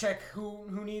I check who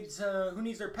needs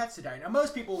their pets to die. Now,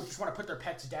 most people just want to put their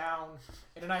pets down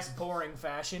in a nice, boring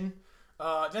fashion.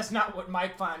 That's not what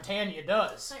Mike Fontana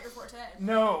does. It's not your forte.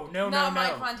 No. Not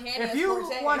Mike Fontana's If you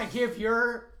forte. want to give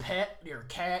your pet, your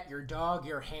cat, your dog,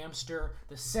 your hamster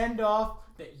the send-off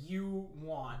that you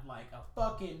want, like a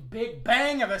fucking big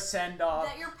bang of a send-off.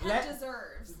 That your pet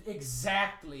deserves.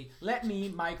 Exactly. Let me,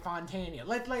 Mike Fontana.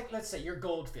 Let's say you're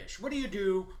goldfish. What do you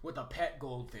do with a pet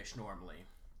goldfish normally?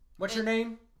 What's your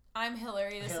name? I'm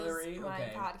Hillary. This Hillary. is my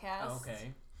Okay. podcast.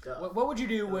 Okay. Duff. What would you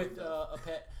do with a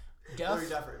pet? Duff. Hillary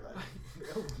Duff, everybody.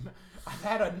 I've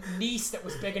had a niece that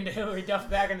was big into Hillary Duff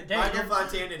back in the day. Michael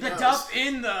Fontana The knows. Duff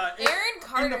in the Aaron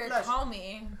Carter, flesh. call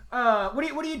me.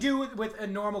 What do you do with a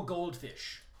normal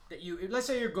goldfish? That you let's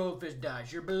say your goldfish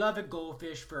dies, your beloved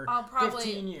goldfish for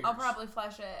 15 years. I'll probably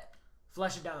flush it.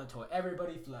 Flush it down the toilet.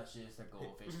 Everybody flushes their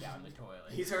goldfish down the toilet.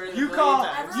 He's heard it a You million call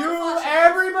times.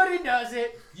 everybody does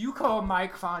it. You call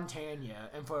Mike Fontana,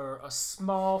 and for a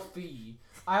small fee,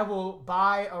 I will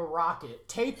buy a rocket,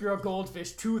 tape your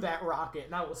goldfish to that rocket,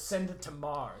 and I will send it to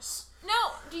Mars. No,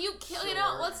 do you kill? You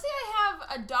know, Sure. let's say I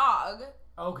have a dog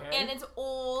Okay. and it's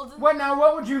old.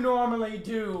 What would you normally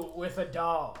do with a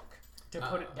dog to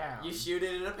put it down? You shoot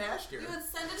it in a pasture. You would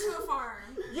send it to a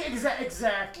farm. Yeah,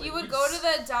 exactly. You would go to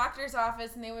the doctor's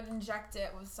office and they would inject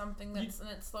it with something and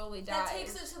it slowly dies. That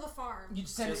takes it to the farm. You'd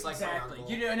send Just it like my exactly.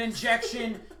 uncle. You'd do an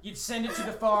injection. You'd send it to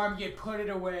the farm. You'd put it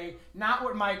away. Not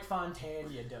what Mike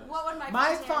Fontana does. What would Mike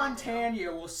Mike Fontana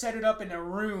Fontana will set it up in a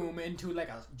room into like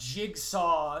a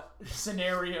jigsaw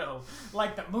scenario,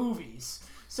 like the movies.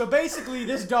 So basically,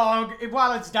 this dog,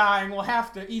 while it's dying, will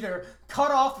have to either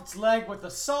cut off its leg with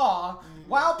a saw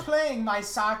while playing my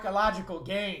psychological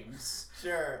games.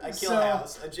 Sure, a kill So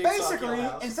house. A jigsaw basically, kill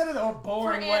house. instead of the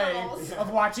boring For way animals. of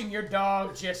watching your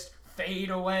dog just fade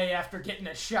away after getting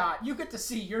a shot, you get to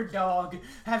see your dog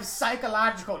have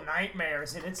psychological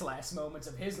nightmares in its last moments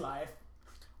of his life.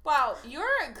 Wow, you're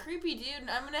a creepy dude and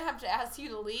I'm gonna have to ask you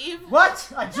to leave. What?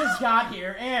 I just got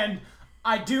here, and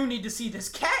I do need to see this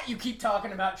cat you keep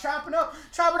talking about. Chop it up.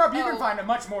 You can Oh. find a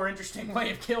much more interesting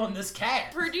way of killing this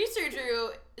cat. Producer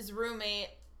Drew's roommate,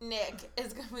 Nick,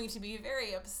 is going to be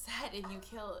very upset if you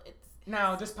kill it.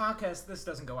 Now, this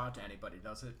doesn't go out to anybody,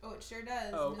 does it? Oh, it sure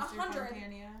does. Oh. Mr. 100.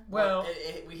 Fontana. Well,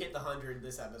 we hit the 100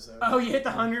 this episode. oh, you hit the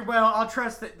 100? Well, I'll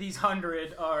trust that these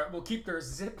 100 will keep their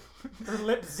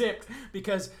lips zipped,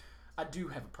 because I do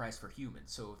have a price for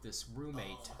humans. So if this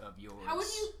roommate of yours... How would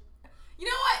you... You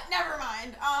know what? Never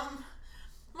mind.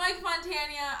 Mike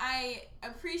Fontana, I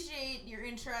appreciate your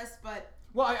interest, but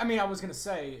Well, I mean, I was gonna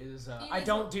say is I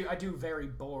need do very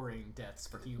boring deaths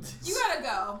for humans. you gotta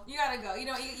go. You gotta go. You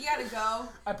know, you gotta go.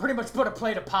 I pretty much put a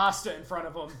plate of pasta in front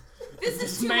of them. This is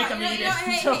Just too make much. them You know, eat you know, it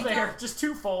hey, until hey, they're don't- just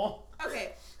too full.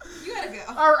 Okay, you gotta go.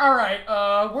 All right.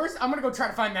 I'm gonna go try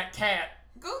to find that cat.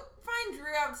 Go find Drew.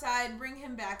 Drew outside. Bring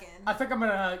him back in. I think I'm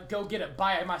gonna go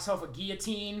buy myself a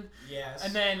guillotine. Yes.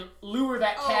 And then lure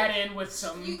that cat in with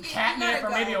some you catnip gotta or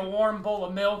maybe go. a warm bowl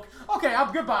of milk. Okay,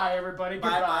 goodbye, everybody. Bye,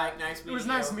 Goodbye. bye. Nice It was meeting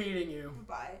nice you. meeting you.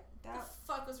 Bye. What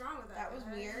the fuck was wrong with that? That was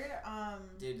guy? weird.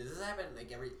 Dude, does this happen like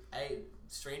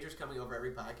strangers coming over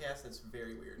every podcast? That's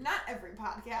very weird. Not every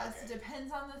podcast. Okay. It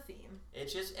depends on the theme.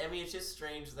 It's just, it's just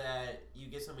strange that you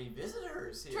get so many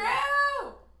visitors here.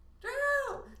 Drew!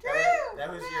 Drew! Drew!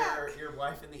 That was Back! your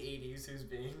wife in the 80s who's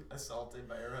being assaulted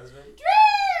by her husband.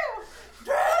 Drew!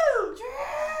 Drew!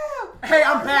 Drew! Hey,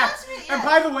 I'm back. touch me, And yeah.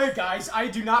 by the way, guys, I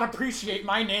do not appreciate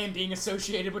my name being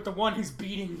associated with the one who's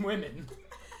beating women.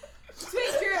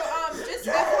 Sweet Drew, just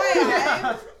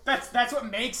FYI, That's what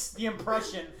makes the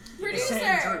impression. the same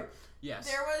Producer! Drew. Yes.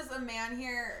 there was a man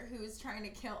here who was trying to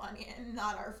kill Onion.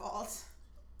 Not our fault.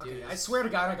 Okay, Dude, I swear to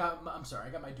God, I got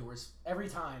my doors every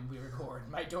time we record.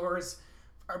 My doors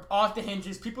are off the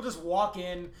hinges. People just walk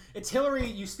in. It's Hillary.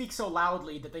 You speak so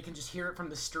loudly that they can just hear it from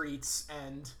the streets.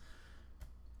 And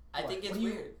I think it's what are you,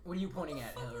 weird. what are you pointing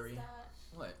at, What Hillary? is that?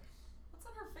 What? What's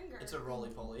on her finger? It's a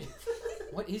roly-poly.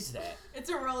 What is that? It's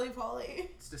a roly-poly.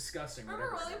 It's disgusting.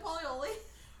 Remember whatever it Roly is. Poly Oli?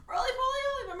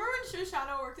 Roly-poly. Remember when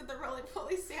Shoshana worked at the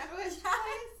roly-poly sandwich place?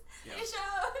 Yeah. Hey,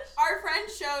 Shosh. Our friend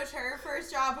Shosh, her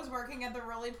first job was working at the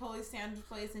roly-poly sandwich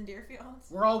place in Deerfield.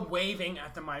 We're all waving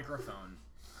at the microphone.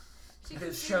 She Because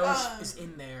can see Shosh is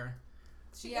in there.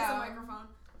 She has a microphone.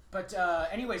 But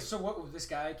anyways, so what? This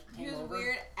guy He came was over.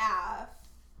 weird AF.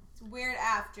 It's weird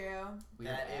AF, Drew.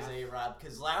 Weird That is ass. a Rob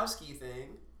Kozlowski thing.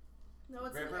 No,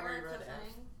 it's an Remember we Erica read F?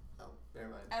 thing. Oh, never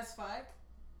mind. As fuck.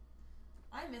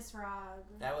 I miss Rob.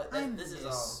 This is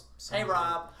all. miss Hey, somebody.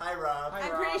 Rob. Hi, Rob. Hi,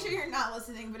 I'm Rob. pretty sure you're not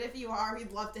listening, but if you are,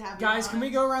 we'd love to have you Guys, on. can we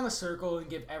go around the circle and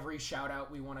give every shout out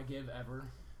we want to give ever?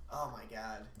 Oh my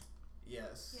God.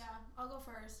 Yes. Yeah, I'll go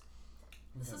first.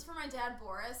 This is for my dad,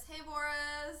 Boris. Hey,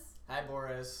 Boris. Hi,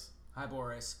 Boris. Hi,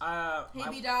 Boris. Hey,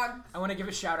 B-Dog. I want to give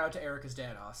a shout out to Erica's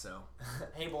dad also.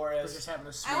 Hey, For Boris. just having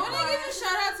a sweet I want to life. give a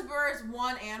shout out to Boris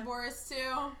 1 and Boris 2.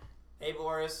 Hey,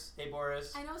 Boris. Hey,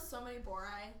 Boris. I know so many Bori.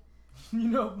 You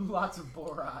know lots of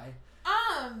Bori.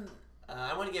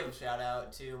 I want to give a shout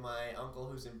out to my uncle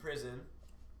who's in prison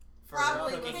for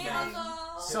Probably cooking with Hey, Thank meth.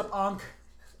 Uncle. Sup, Unc?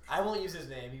 I won't use his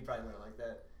name. He probably won't like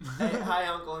that. Hey, hi,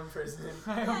 uncle in prison.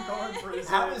 Hi, Uncle in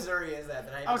prison. How Missouri is that?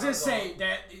 I was gonna say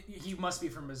that he must be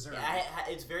from Missouri. Yeah,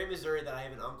 it's very Missouri that I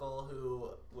have an uncle who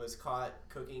was caught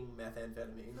cooking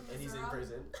methamphetamine From and he's in Missouri?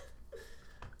 prison.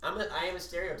 I am a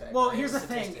stereotype. Well, I am here's a the thing.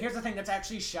 statistic. Here's the thing that's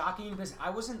actually shocking because I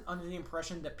wasn't under the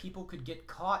impression that people could get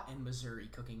caught in Missouri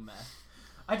cooking meth.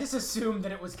 I just assumed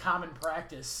that it was common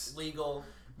practice, Legal.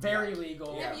 very Yeah.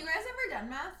 legal. Yeah. Have you guys ever done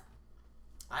meth?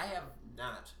 I have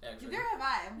not actually. Neither have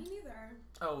I. Me neither.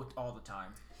 Oh, all the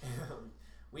time.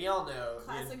 We all know.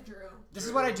 Classic Drew. This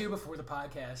is what I do before the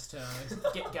podcast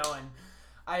to get going.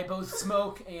 I both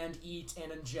smoke and eat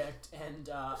and inject, and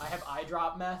I have eye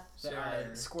drop meth that I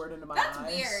Sure. squirt into my That's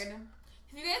eyes. weird. Have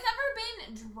you guys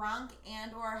ever been drunk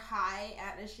and or high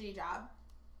at a shitty job?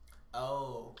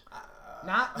 Oh.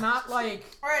 Not like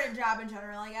Or at a job in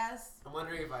general, I guess? I'm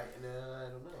wondering if I. No, I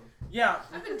don't know. yeah.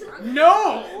 I've been drunk.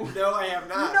 No. No, I have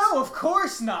not. No, of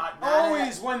course not. Not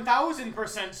Always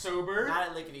 1,000% sober. Not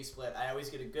at lickety split. I always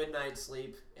get a good night's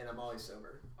sleep and I'm always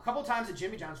sober. A couple times at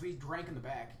Jimmy John's, we drank in the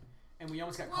back, and we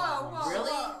almost got Whoa, caught. whoa, once. Really?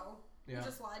 whoa. Yeah. You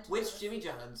just lied to Which us. Jimmy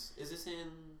John's? Is this in?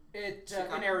 In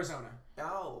Chicago? Arizona.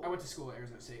 Oh. I went to school at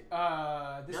Arizona State. This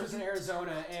No, was in you-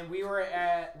 Arizona, and we were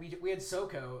at we had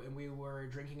SoCo, and we were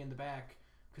drinking in the back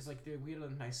because like we had a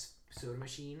nice soda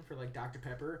machine for like Dr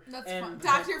Pepper. That's and fun. the-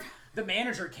 Dr. The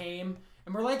manager came,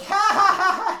 and we're like, ha ha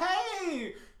ha ha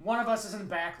hey! One of us is in the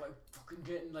back, like fucking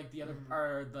getting like the other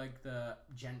or like the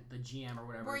GM or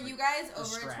whatever. Were is, you like, guys over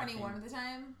distracting. 21 at the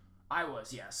time? I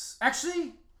was, yes.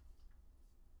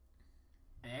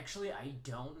 Actually, I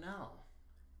don't know.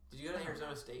 Did you go to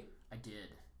Arizona State? I did.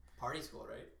 Party school,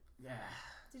 right? Yeah.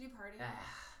 Did you party?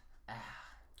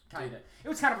 Kinda. It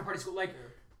was kind of a party school. Like,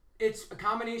 it's a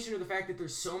combination of the fact that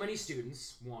there's so many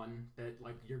students, one, that,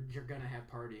 like, you're gonna have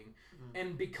partying.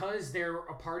 And because they're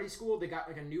a party school, they got,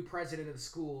 like, a new president of the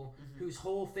school whose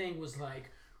whole thing was, like,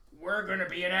 we're gonna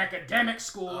be an academic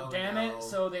school, Oh, damn no. it.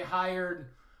 So they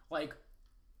hired, like,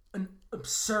 an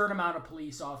absurd amount of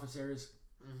police officers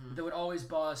that would always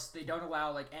bust. They don't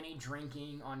allow, like, any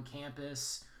drinking on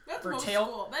campus. That's For most tail-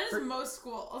 schools. That is for- most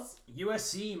schools.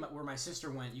 USC, where my sister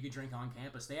went, you could drink on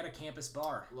campus. They had a campus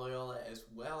bar. Loyola as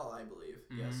well, I believe.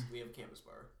 Yes, we have a campus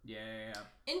bar. Yeah.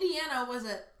 Indiana was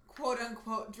a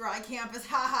quote-unquote dry campus.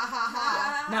 Ha ha ha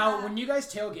ha. Now, when you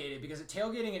guys tailgated, because at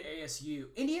tailgating at ASU,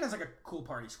 Indiana's like a cool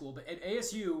party school, but at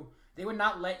ASU, they would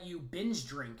not let you binge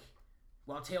drink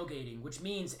while tailgating, which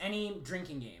means any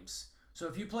drinking games. So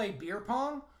if you play beer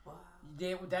pong,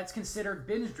 that's considered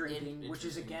binge drinking, which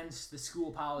is against the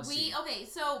school policy.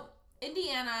 So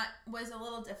Indiana was a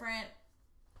little different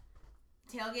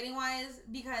tailgating wise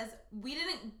because we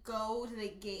didn't go to the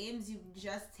games, you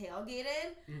just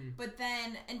tailgated. But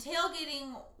then, and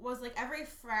tailgating was like every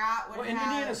frat would have.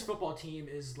 Indiana's football team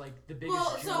is like the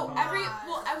biggest. So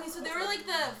there were like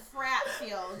the frat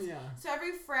fields. Yeah. So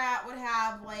every frat would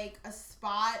have like a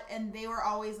spot, and they were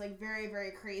always like very,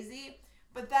 very crazy.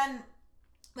 But then,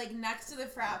 like next to the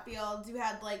frat fields, you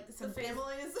had like some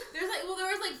families. There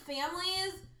was like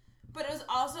families. But it was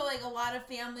also, like, a lot of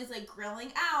families, like,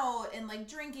 grilling out and, like,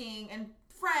 drinking and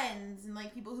friends and,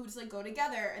 like, people who just, like, go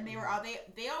together. And they were all,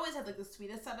 they always had, like, the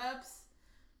sweetest setups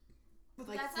with,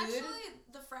 like, That's food. actually,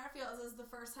 the frat fields is the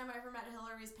first time I ever met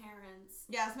Hillary's parents.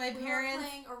 Yes, my parents. We were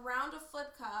playing around a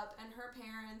flip cup, and her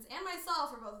parents and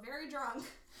myself were both very drunk.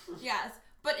 Yes.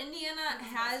 But Indiana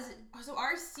has, so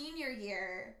our senior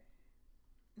year,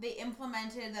 they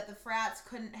implemented that the frats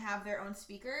couldn't have their own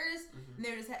speakers. And they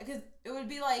were just, because it would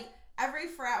be, like, every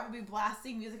frat would be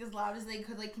blasting music as loud as they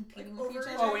could, like, competing with each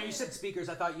other. Oh, when you said speakers,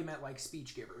 I thought you meant, like,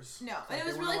 speech givers. No, Like and it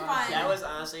was they weren't really allowed fun. to- That was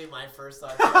honestly my first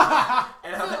thought.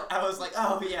 And I was like,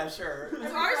 oh, yeah, sure.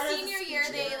 So our senior year,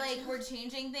 they, like, were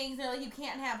changing things. They're like, you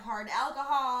can't have hard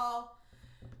alcohol,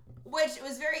 which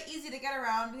was very easy to get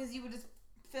around because you would just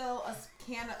fill a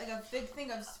can, like, a big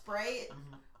thing of Sprite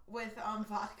with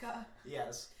vodka.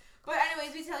 Yes. But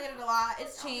anyways, we tailgated a lot.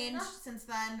 It's changed since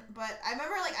then. But I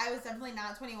remember, like, I was definitely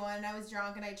not 21, and I was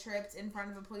drunk, and I tripped in front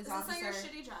of a police officer. Is this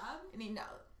like your shitty job? I mean, no.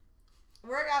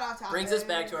 We're got off topic. Brings us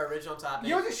back to our original topic.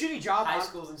 You know what's a shitty job? High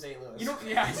schools in St. Louis. You know,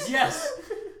 yes.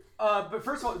 But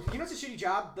first of all, you know what's a shitty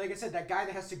job? Like I said, that guy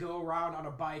that has to go around on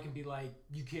a bike and be like,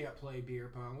 you can't play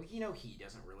beer pong. Like, you know, he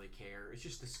doesn't really care. It's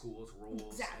just the school's rules.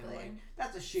 Exactly. And, like,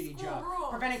 that's a shitty School job. rules.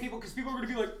 Preventing people, because people are going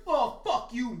to be like, oh,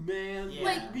 fuck you, man. Yeah.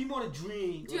 Like, we want to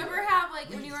drink. Do you ever have,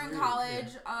 like, when We you were in drink, college,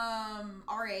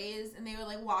 RAs, and they would,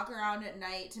 like, walk around at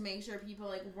night to make sure people,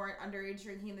 like, weren't underage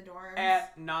drinking in the dorms?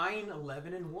 At 9,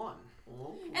 11, and 1.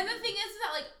 Ooh. And the thing is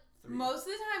that, like, 3. most of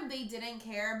the time they didn't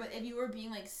care, but if you were being,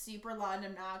 like, super loud and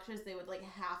obnoxious, they would, like,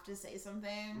 have to say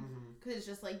something. Because it's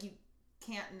just, like, you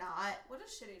can't not. What a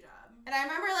shitty job. And I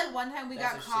remember, like, one time we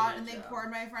That's got a caught shitty and they job.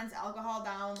 poured my friend's alcohol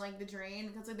down, like, the drain.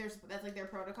 Because, like, that's, like, their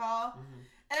protocol.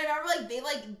 And I remember, like, they,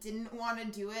 like, didn't want to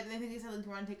do it. And I think they said, like, do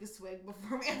you want to take a swig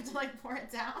before we have to, like, pour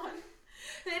it down?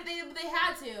 They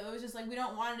had to. It was just, like, we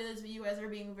don't want to do this, but you guys are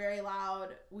being very loud.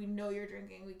 We know you're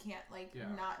drinking. We can't, like,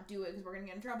 not do it because we're going to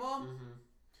get in trouble.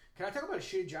 Can I talk about a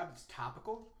shitty job that's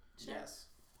topical? Yes.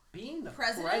 Being the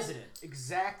President?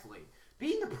 Exactly.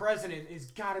 Being the president has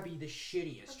got to be the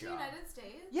shittiest Of the job. United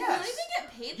States? You Yes. don't even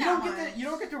get paid You that don't much. get you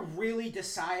don't get to really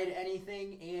decide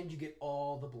anything, and you get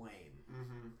all the blame.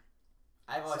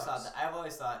 I've always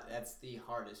Sucks. thought that's the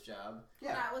hardest job. Yeah.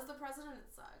 When I was the president,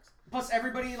 it sucked. Plus,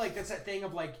 everybody like that's that thing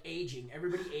of like aging.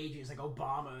 Everybody ages. Like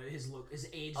Obama, his look is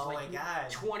aged Oh like my God.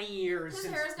 20 years. His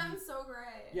since hair's gotten so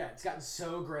gray. Yeah, it's gotten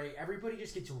so great. Everybody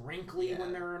just gets wrinkly Yeah.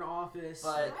 when they're in office.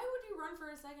 But Why would you run for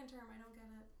a second term? I don't get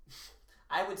it.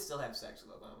 I would still have sex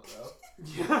with Obama,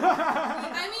 though.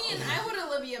 I mean, I would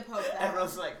Olivia Pope that.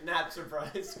 Everyone's like, not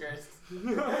surprised, Chris.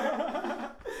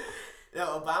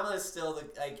 No, Obama is still the,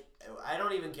 like, I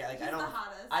don't even care. Like, He's I don't, the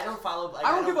hottest. I don't follow, like,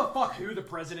 I don't give a fuck who the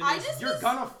president I is. just You're miss-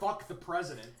 gonna fuck the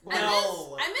president.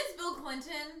 No. I miss Bill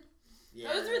Clinton.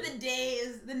 Yeah. Those were the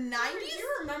days. The 90s. Do you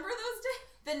remember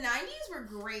those days? The 90s were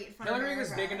great for Hillary America.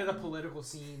 was big into the political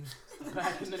scene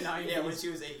back in the 90s. Yeah, when she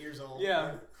was 8 years old.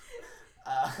 Yeah.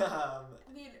 I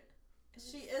mean,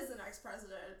 she is the next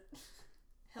president.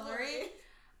 Hillary.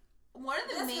 One of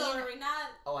the This main Hillary,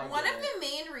 not. Oh, I one get of it. the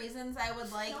main reasons I would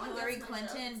like No one Hillary gets my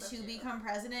Clinton jokes, to that's you. become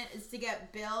president is to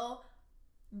get Bill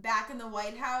back in the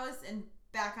White House and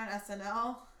back on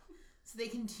SNL so they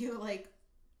can do like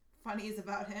funnies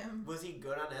about him. Was he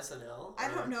good on SNL? I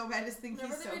don't know, but I just think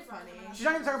Remember he's they so made fun of funny. him. She's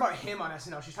not even talking about him on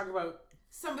SNL. She's talking about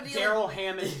Somebody Daryl like,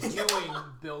 Hammond doing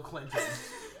Bill Clinton.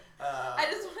 I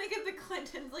just want to get the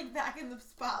Clintons like back in the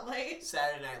spotlight.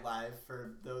 Saturday Night Live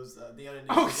for those the uninitiated.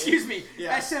 Oh, excuse me.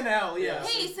 Yeah. SNL, yeah.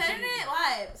 Hey, Saturday Night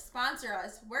Live, sponsor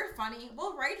us. We're funny.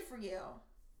 We'll write for you.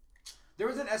 There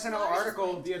was an SNL Well, I was just article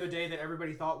waiting. the other day that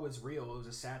everybody thought was real. It was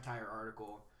a satire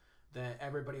article that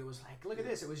everybody was like, "Look at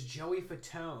this! It was Joey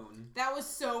Fatone." That was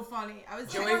so funny. I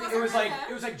was Joey, like,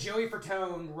 it was like Joey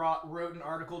Fatone wrote an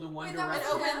article to One Wait, that was an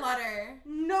Direction. open letter.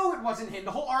 No, it wasn't him.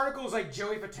 The whole article is like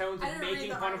Joey Fatone's I like, didn't read making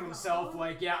the fun of article. himself.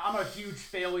 Like, yeah, I'm a huge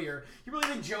failure. You really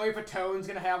think Joey Fatone's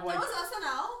gonna have like? That was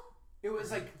SNL? It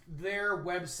was like their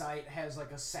website has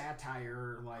like a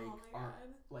satire like Oh my art.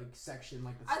 god. like section,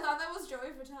 like the. I thought that was Joey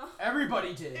Fatone.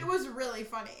 Everybody did. It was really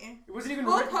funny. It wasn't even.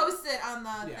 We'll written- post it on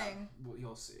the thing. Well,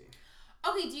 you'll see.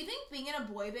 Okay, do you think being in a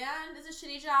boy band is a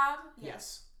shitty job?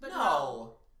 Yes. But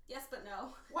No. Yes, but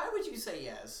no. Why would you say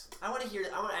yes? I want to hear.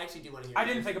 I actually do want to hear. I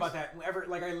didn't think about that ever.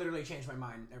 Like, I literally changed my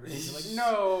mind every day. So, like,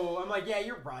 no. I'm like, yeah,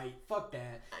 you're right. Fuck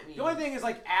that. I mean, The only thing is,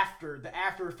 like, the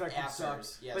after effect would suck.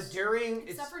 Afters, yes. But during,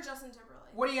 Except for Justin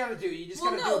Timberlake. what do you gotta do? You just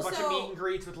Well, gotta do no, a bunch of so- meet and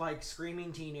greets with, like,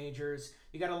 screaming teenagers.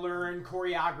 You gotta learn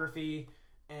choreography.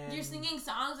 And You're singing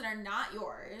songs that are not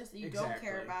yours, that you don't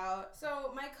care Exactly. about.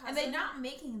 So my cousin. And they're not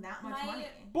making that much My- money.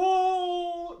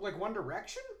 Bull! Like, One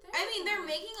Direction? I mean, they're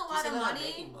making a You lot say of they're not money.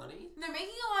 making money. They're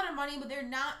making a lot of money, but they're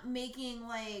not making,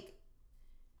 like...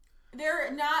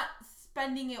 They're not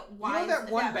spending it You wisely. know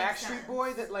that one if makes Backstreet sense.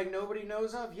 Boy that, like, nobody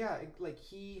knows of? Yeah, like,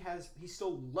 he's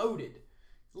still loaded.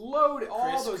 Loaded. All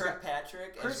Chris those guys.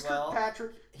 Kirkpatrick Chris as well.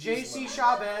 Kirkpatrick, He's J.C. loaded.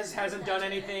 Chavez hasn't done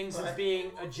anything since being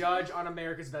a judge on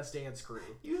America's Best Dance Crew.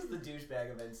 He was the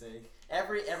douchebag of NSYNC.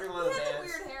 Every one He of the had the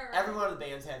bands. weird hair. Every one of the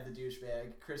bands had the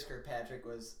douchebag. Chris Kirkpatrick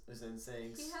was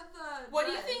NSYNC's. He had the. What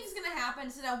do you dreads. think is going to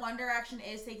happen so that One Direction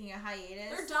is taking a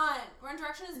hiatus? They're done. One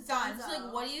Direction is It's done. done. So,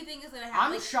 like, what do you think is going to happen?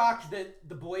 I'm Like, shocked that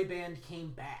the boy band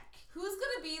came back. Who's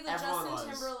gonna be the Everyone Justin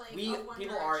was. Timberlake of One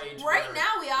People Direction? our age right were- now,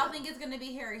 we all yeah. think it's going to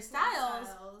be Harry Styles.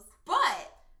 Styles.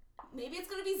 But Maybe it's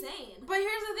gonna be Zayn. But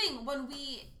here's the thing: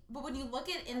 when you look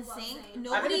at love NSYNC, Zayn.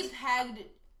 nobody it's- pegged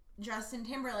Justin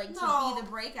Timberlake to No. be the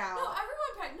breakout. No,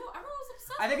 everyone was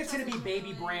obsessed. I think with it's gonna be Justin Baby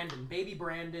Timberlake. Brandon. Baby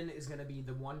Brandon is gonna be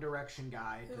the One Direction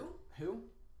guy. Who?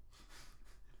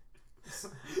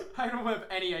 I don't have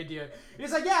any idea.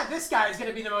 He's like, yeah, this guy's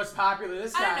gonna be the most popular.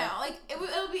 This guy. I don't know. Like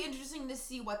it'll be interesting to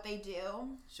see what they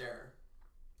do. Sure.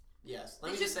 Yes. They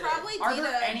Let me should just say. probably Are date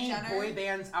there a any Jenner. boy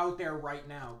bands out there right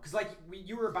now? Because like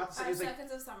you were about to say, it 5 was like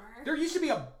Seconds of Summer. there used to be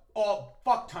a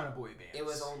fuck ton of boy bands. It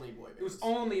was only boy bands. It was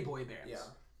only boy bands. Yeah.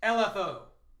 LFO,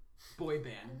 boy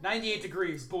band. 98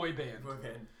 Degrees, boy band. Boy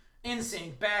band.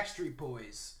 NSYNC, Backstreet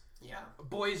Boys, Yeah.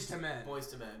 Boys to Men, Boys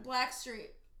to Men. Blackstreet.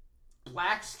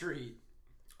 Blackstreet,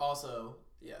 Also,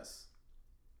 yes.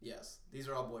 Yes. These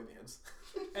are all boy bands.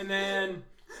 and then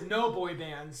no boy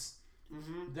bands.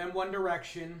 Mm-hmm. Then One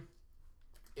Direction,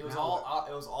 It was Now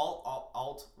all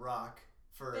alt rock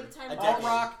for Big time a alt decade.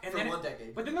 rock, and for then one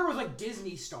decade. but then there was like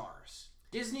Disney stars.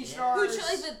 Disney Yeah. Who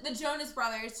stars. like the Jonas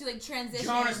Brothers to like transition.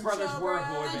 Jonas Brothers Joe were a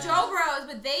Bros. boy The band. Joe Bros,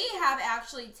 but they have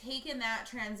actually taken that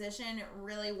transition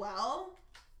really well.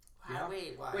 Yeah.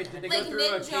 Wait, why? Wait, did they Like go through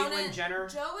Nick a Caitlyn Jonas- Jenner?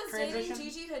 Joe is transition?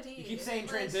 dating Gigi Hadid. You keep saying Like,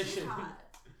 transition. she's hot.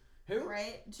 Who?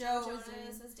 Right? Joe was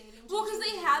Jonas is dating Well, Gigi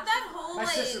because they Hadid. had that whole My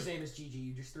like sister's name is Gigi.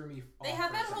 You just threw me. they off had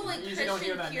for a that whole second. like I usually don't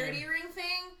hear Christian that purity name. ring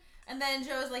thing, and then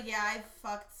Joe's like, "Yeah, I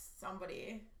fucked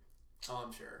somebody." Oh,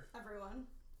 I'm sure. Everyone.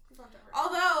 He fucked everyone.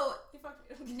 Although He fucked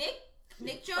me.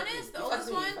 Nick Jonas, He the fucked oldest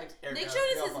me, he one, fucked Erica. Nick We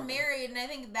Jonas all is fucked him. married, and I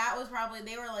think that was probably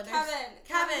they were like, there's-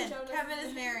 Kevin Kevin Jonas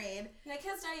is married. Nick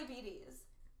has diabetes.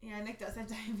 Yeah, Nick does have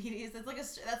diabetes. That's like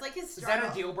his Is struggle.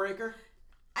 that a deal breaker?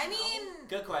 I mean,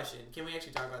 Good question. Can we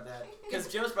actually talk about that? Because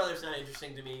Jonas Brothers not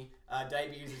interesting to me.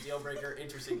 Diabetes a deal breaker.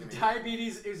 Interesting to me.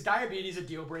 Is diabetes a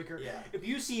deal breaker? Yeah. If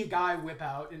you see a guy whip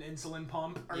out an insulin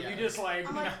pump, are Yeah. you just like,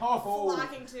 I'm like no?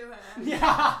 flocking to him.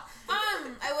 Yeah.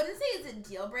 I wouldn't say it's a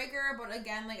deal breaker, but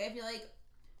again, like I feel like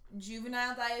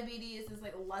juvenile diabetes is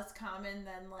like less common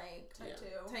than like Type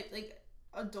 2. type like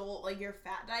adult like your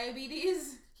fat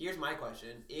diabetes. Here's my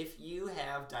question. If you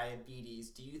have diabetes,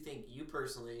 do you think you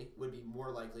personally would be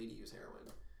more likely to use heroin?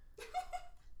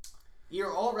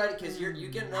 You're already, because you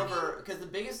get over, because the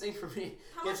biggest thing for me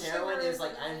How against much heroin sugar is is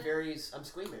like in it? I'm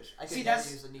squeamish. I could See, never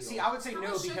use a needle. I would say How no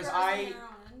much because sugar is in heroin?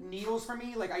 needles for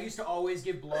me, like I used to always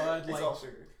give blood. it's Like all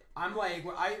sugar. I'm like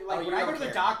when I Oh, when you I go don't to the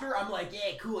care. doctor, I'm like,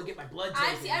 yeah, cool, I get my blood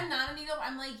taken. I'm not a needle.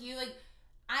 I'm like you. Like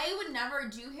I would never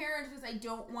do heroin because I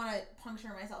don't want to puncture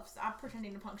myself. Stop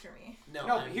pretending to puncture me. No,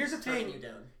 No, I'm here's the turning thing. You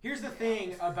down. Here's the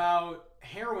thing about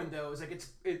heroin though, is like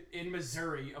it's in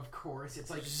Missouri, of course. It's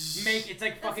like it's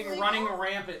like fucking legal? running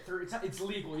rampant through. It's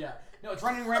legal, yeah. No, it's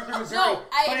running rampant through Missouri. No,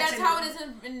 but that's it's how it is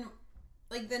in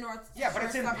like the north. Yeah, but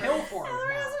it's in suburbs. pill form Hillary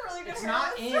now. has a really good It's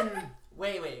not heroin in.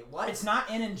 Wait, what? It's not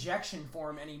in injection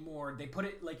form anymore. They put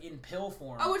it like in pill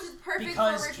form. Oh, which is perfect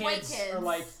because for rich white kids. are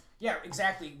like, yeah,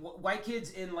 exactly. White kids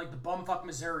in like the bumfuck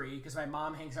Missouri, because my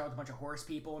mom hangs out with a bunch of horse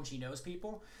people and she knows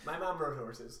people. My mom rode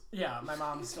horses. Yeah, my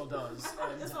mom still does.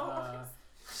 And It's a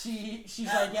she's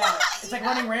like, yeah, it's like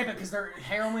running rampant because they're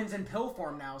heroin's in pill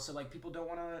form now, so like people don't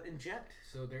want to inject.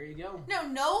 So there you go. No,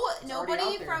 already nobody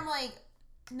out there. from like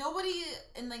nobody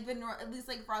in like the north, at least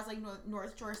like for us like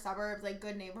North Shore suburbs, like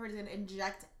good neighborhoods, gonna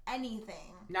inject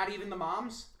anything. Not even the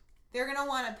moms. They're gonna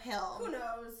want a pill. Who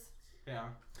knows? Yeah.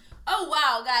 Oh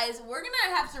wow, guys, we're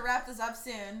gonna have to wrap this up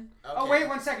soon. Okay. Oh, wait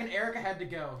 1 second. Erica had to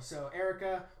go. So,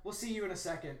 Erica, we'll see you in a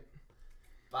second.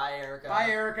 Bye, Erica. Bye,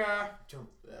 Erica. Jump,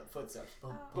 footsteps.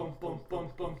 Boom, Boom, boom,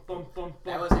 boom, boom, boom, boom,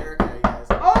 That boom. was Erica, you guys.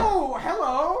 Oh,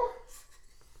 hello.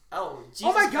 Oh, Jesus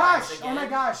Oh my gosh. Christ, Oh my again.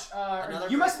 gosh. Another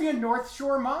You must be a North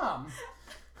Shore mom.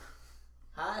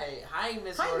 Hi,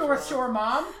 Miss Hi, North Shore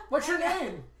mom. What's your Hi.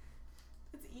 name?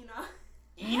 It's Ina.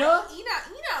 Ina?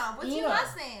 Ina, what's your Ina.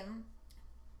 last name?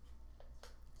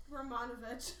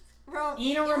 Romanovich.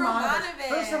 Ina Romanovich. Romanovich.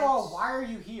 First of all, why are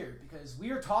you here? Because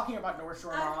we are talking about North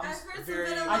Shore moms. I've heard some Very-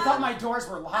 very I thought my doors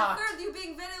were I've locked. heard you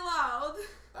being very loud.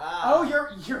 Oh,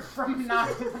 you're from not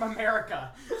from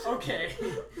America. Okay.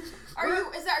 Are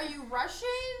you Russian?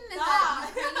 Is Nah.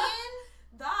 that Ukrainian?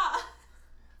 Da.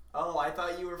 Oh, I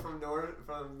thought you were from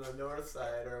the north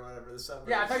side or whatever the suburbs.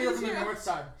 Yeah, I thought you were from the Yeah. north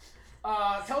side.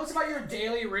 Tell us about your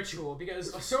daily ritual,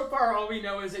 because so far all we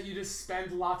know is that you just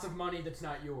spend lots of money that's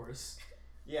not yours.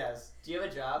 Yes. Do you have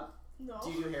a job? No.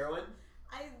 Do you do heroin?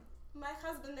 My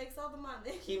husband makes all the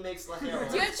money. He makes the heroin.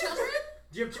 Do you have children?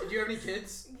 Do you have any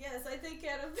kids? Yes, I take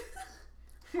care of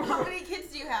How many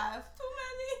kids do you have? too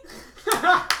many.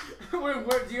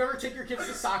 Do you ever take your kids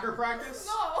to soccer practice?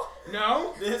 No.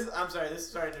 No? I'm sorry, this is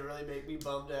starting to really make me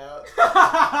bummed out.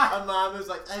 A mom is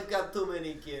like, I've got too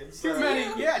many kids. Too many.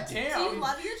 Yeah, Do you damn.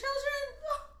 love your children?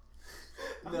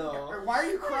 No. Why are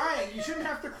you crying? You shouldn't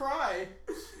have to cry.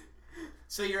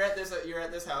 So you're at this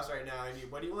house right now, and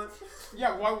what do you want?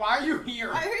 Yeah, why are you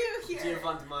here? Why are you Do you here?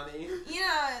 want money?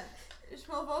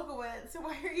 Shmuel Volkowitz, so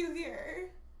why are you here?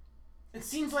 It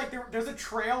seems like there's a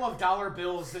trail of dollar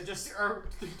bills that just are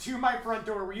to my front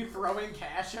door. Were you throwing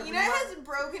cash Ina everywhere? has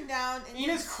broken down. Into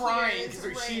Ina's crying tears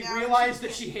because right she now. realized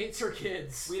that she hates her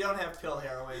kids. We don't have pill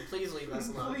heroin. Please leave us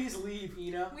alone. Please leave,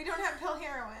 Ina. We don't have pill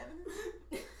heroin.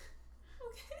 Okay.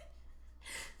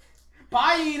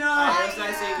 Bye, Ina. Alright, it was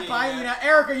nice seeing you. Bye, Ina.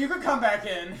 Erica, you can come back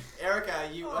in. Erica,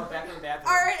 you back in the bathroom.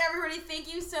 All right, everybody, thank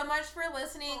you so much for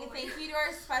listening. Oh my Thank you to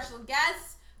our special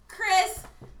guests, Chris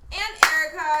and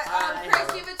Erica. Hi. Chris,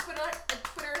 you have a Twitter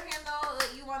handle that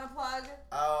you want to plug?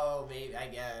 Oh, maybe, I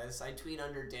guess. I tweet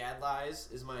under Dad Lies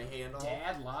is my handle.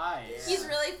 Dad lies. Yeah. He's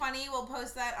really funny. We'll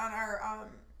post that on our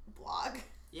blog.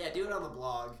 Yeah, do it on the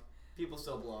blog. People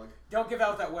still blog. Don't give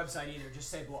out that website either. Just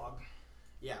say blog.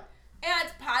 Yeah. And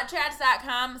it's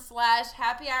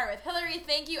podchats.com/happy hour with Hillary.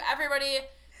 Thank you, everybody.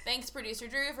 Thanks, producer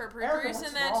Drew, for Erica, producing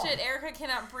what's that wrong? shit. Erica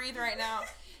cannot breathe right now.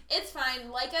 It's fine.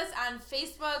 Like us on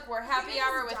Facebook. We're Happy guys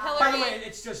Hour with die. Hillary. By the way,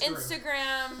 it's just Drew.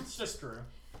 Instagram. It's just Drew.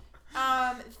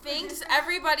 Thanks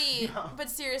everybody. Yeah. But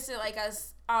seriously, like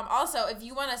us. Also, if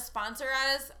you want to sponsor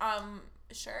us,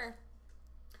 sure.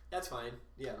 That's fine.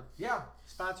 Yeah. Yeah,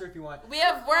 sponsor if you want. We're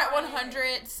at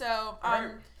 100, so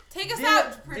Alright. take us This-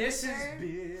 out, This producer. has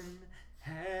been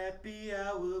Happy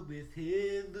Hour with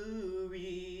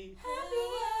Hillary. Happy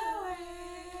Hour.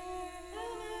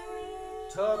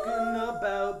 Talking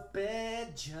about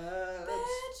bad jobs.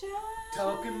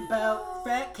 Talking about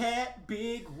fat cat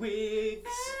big wigs.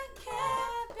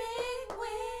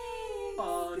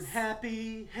 On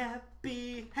happy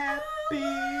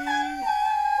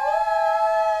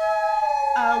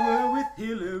hour with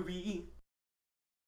Hillary.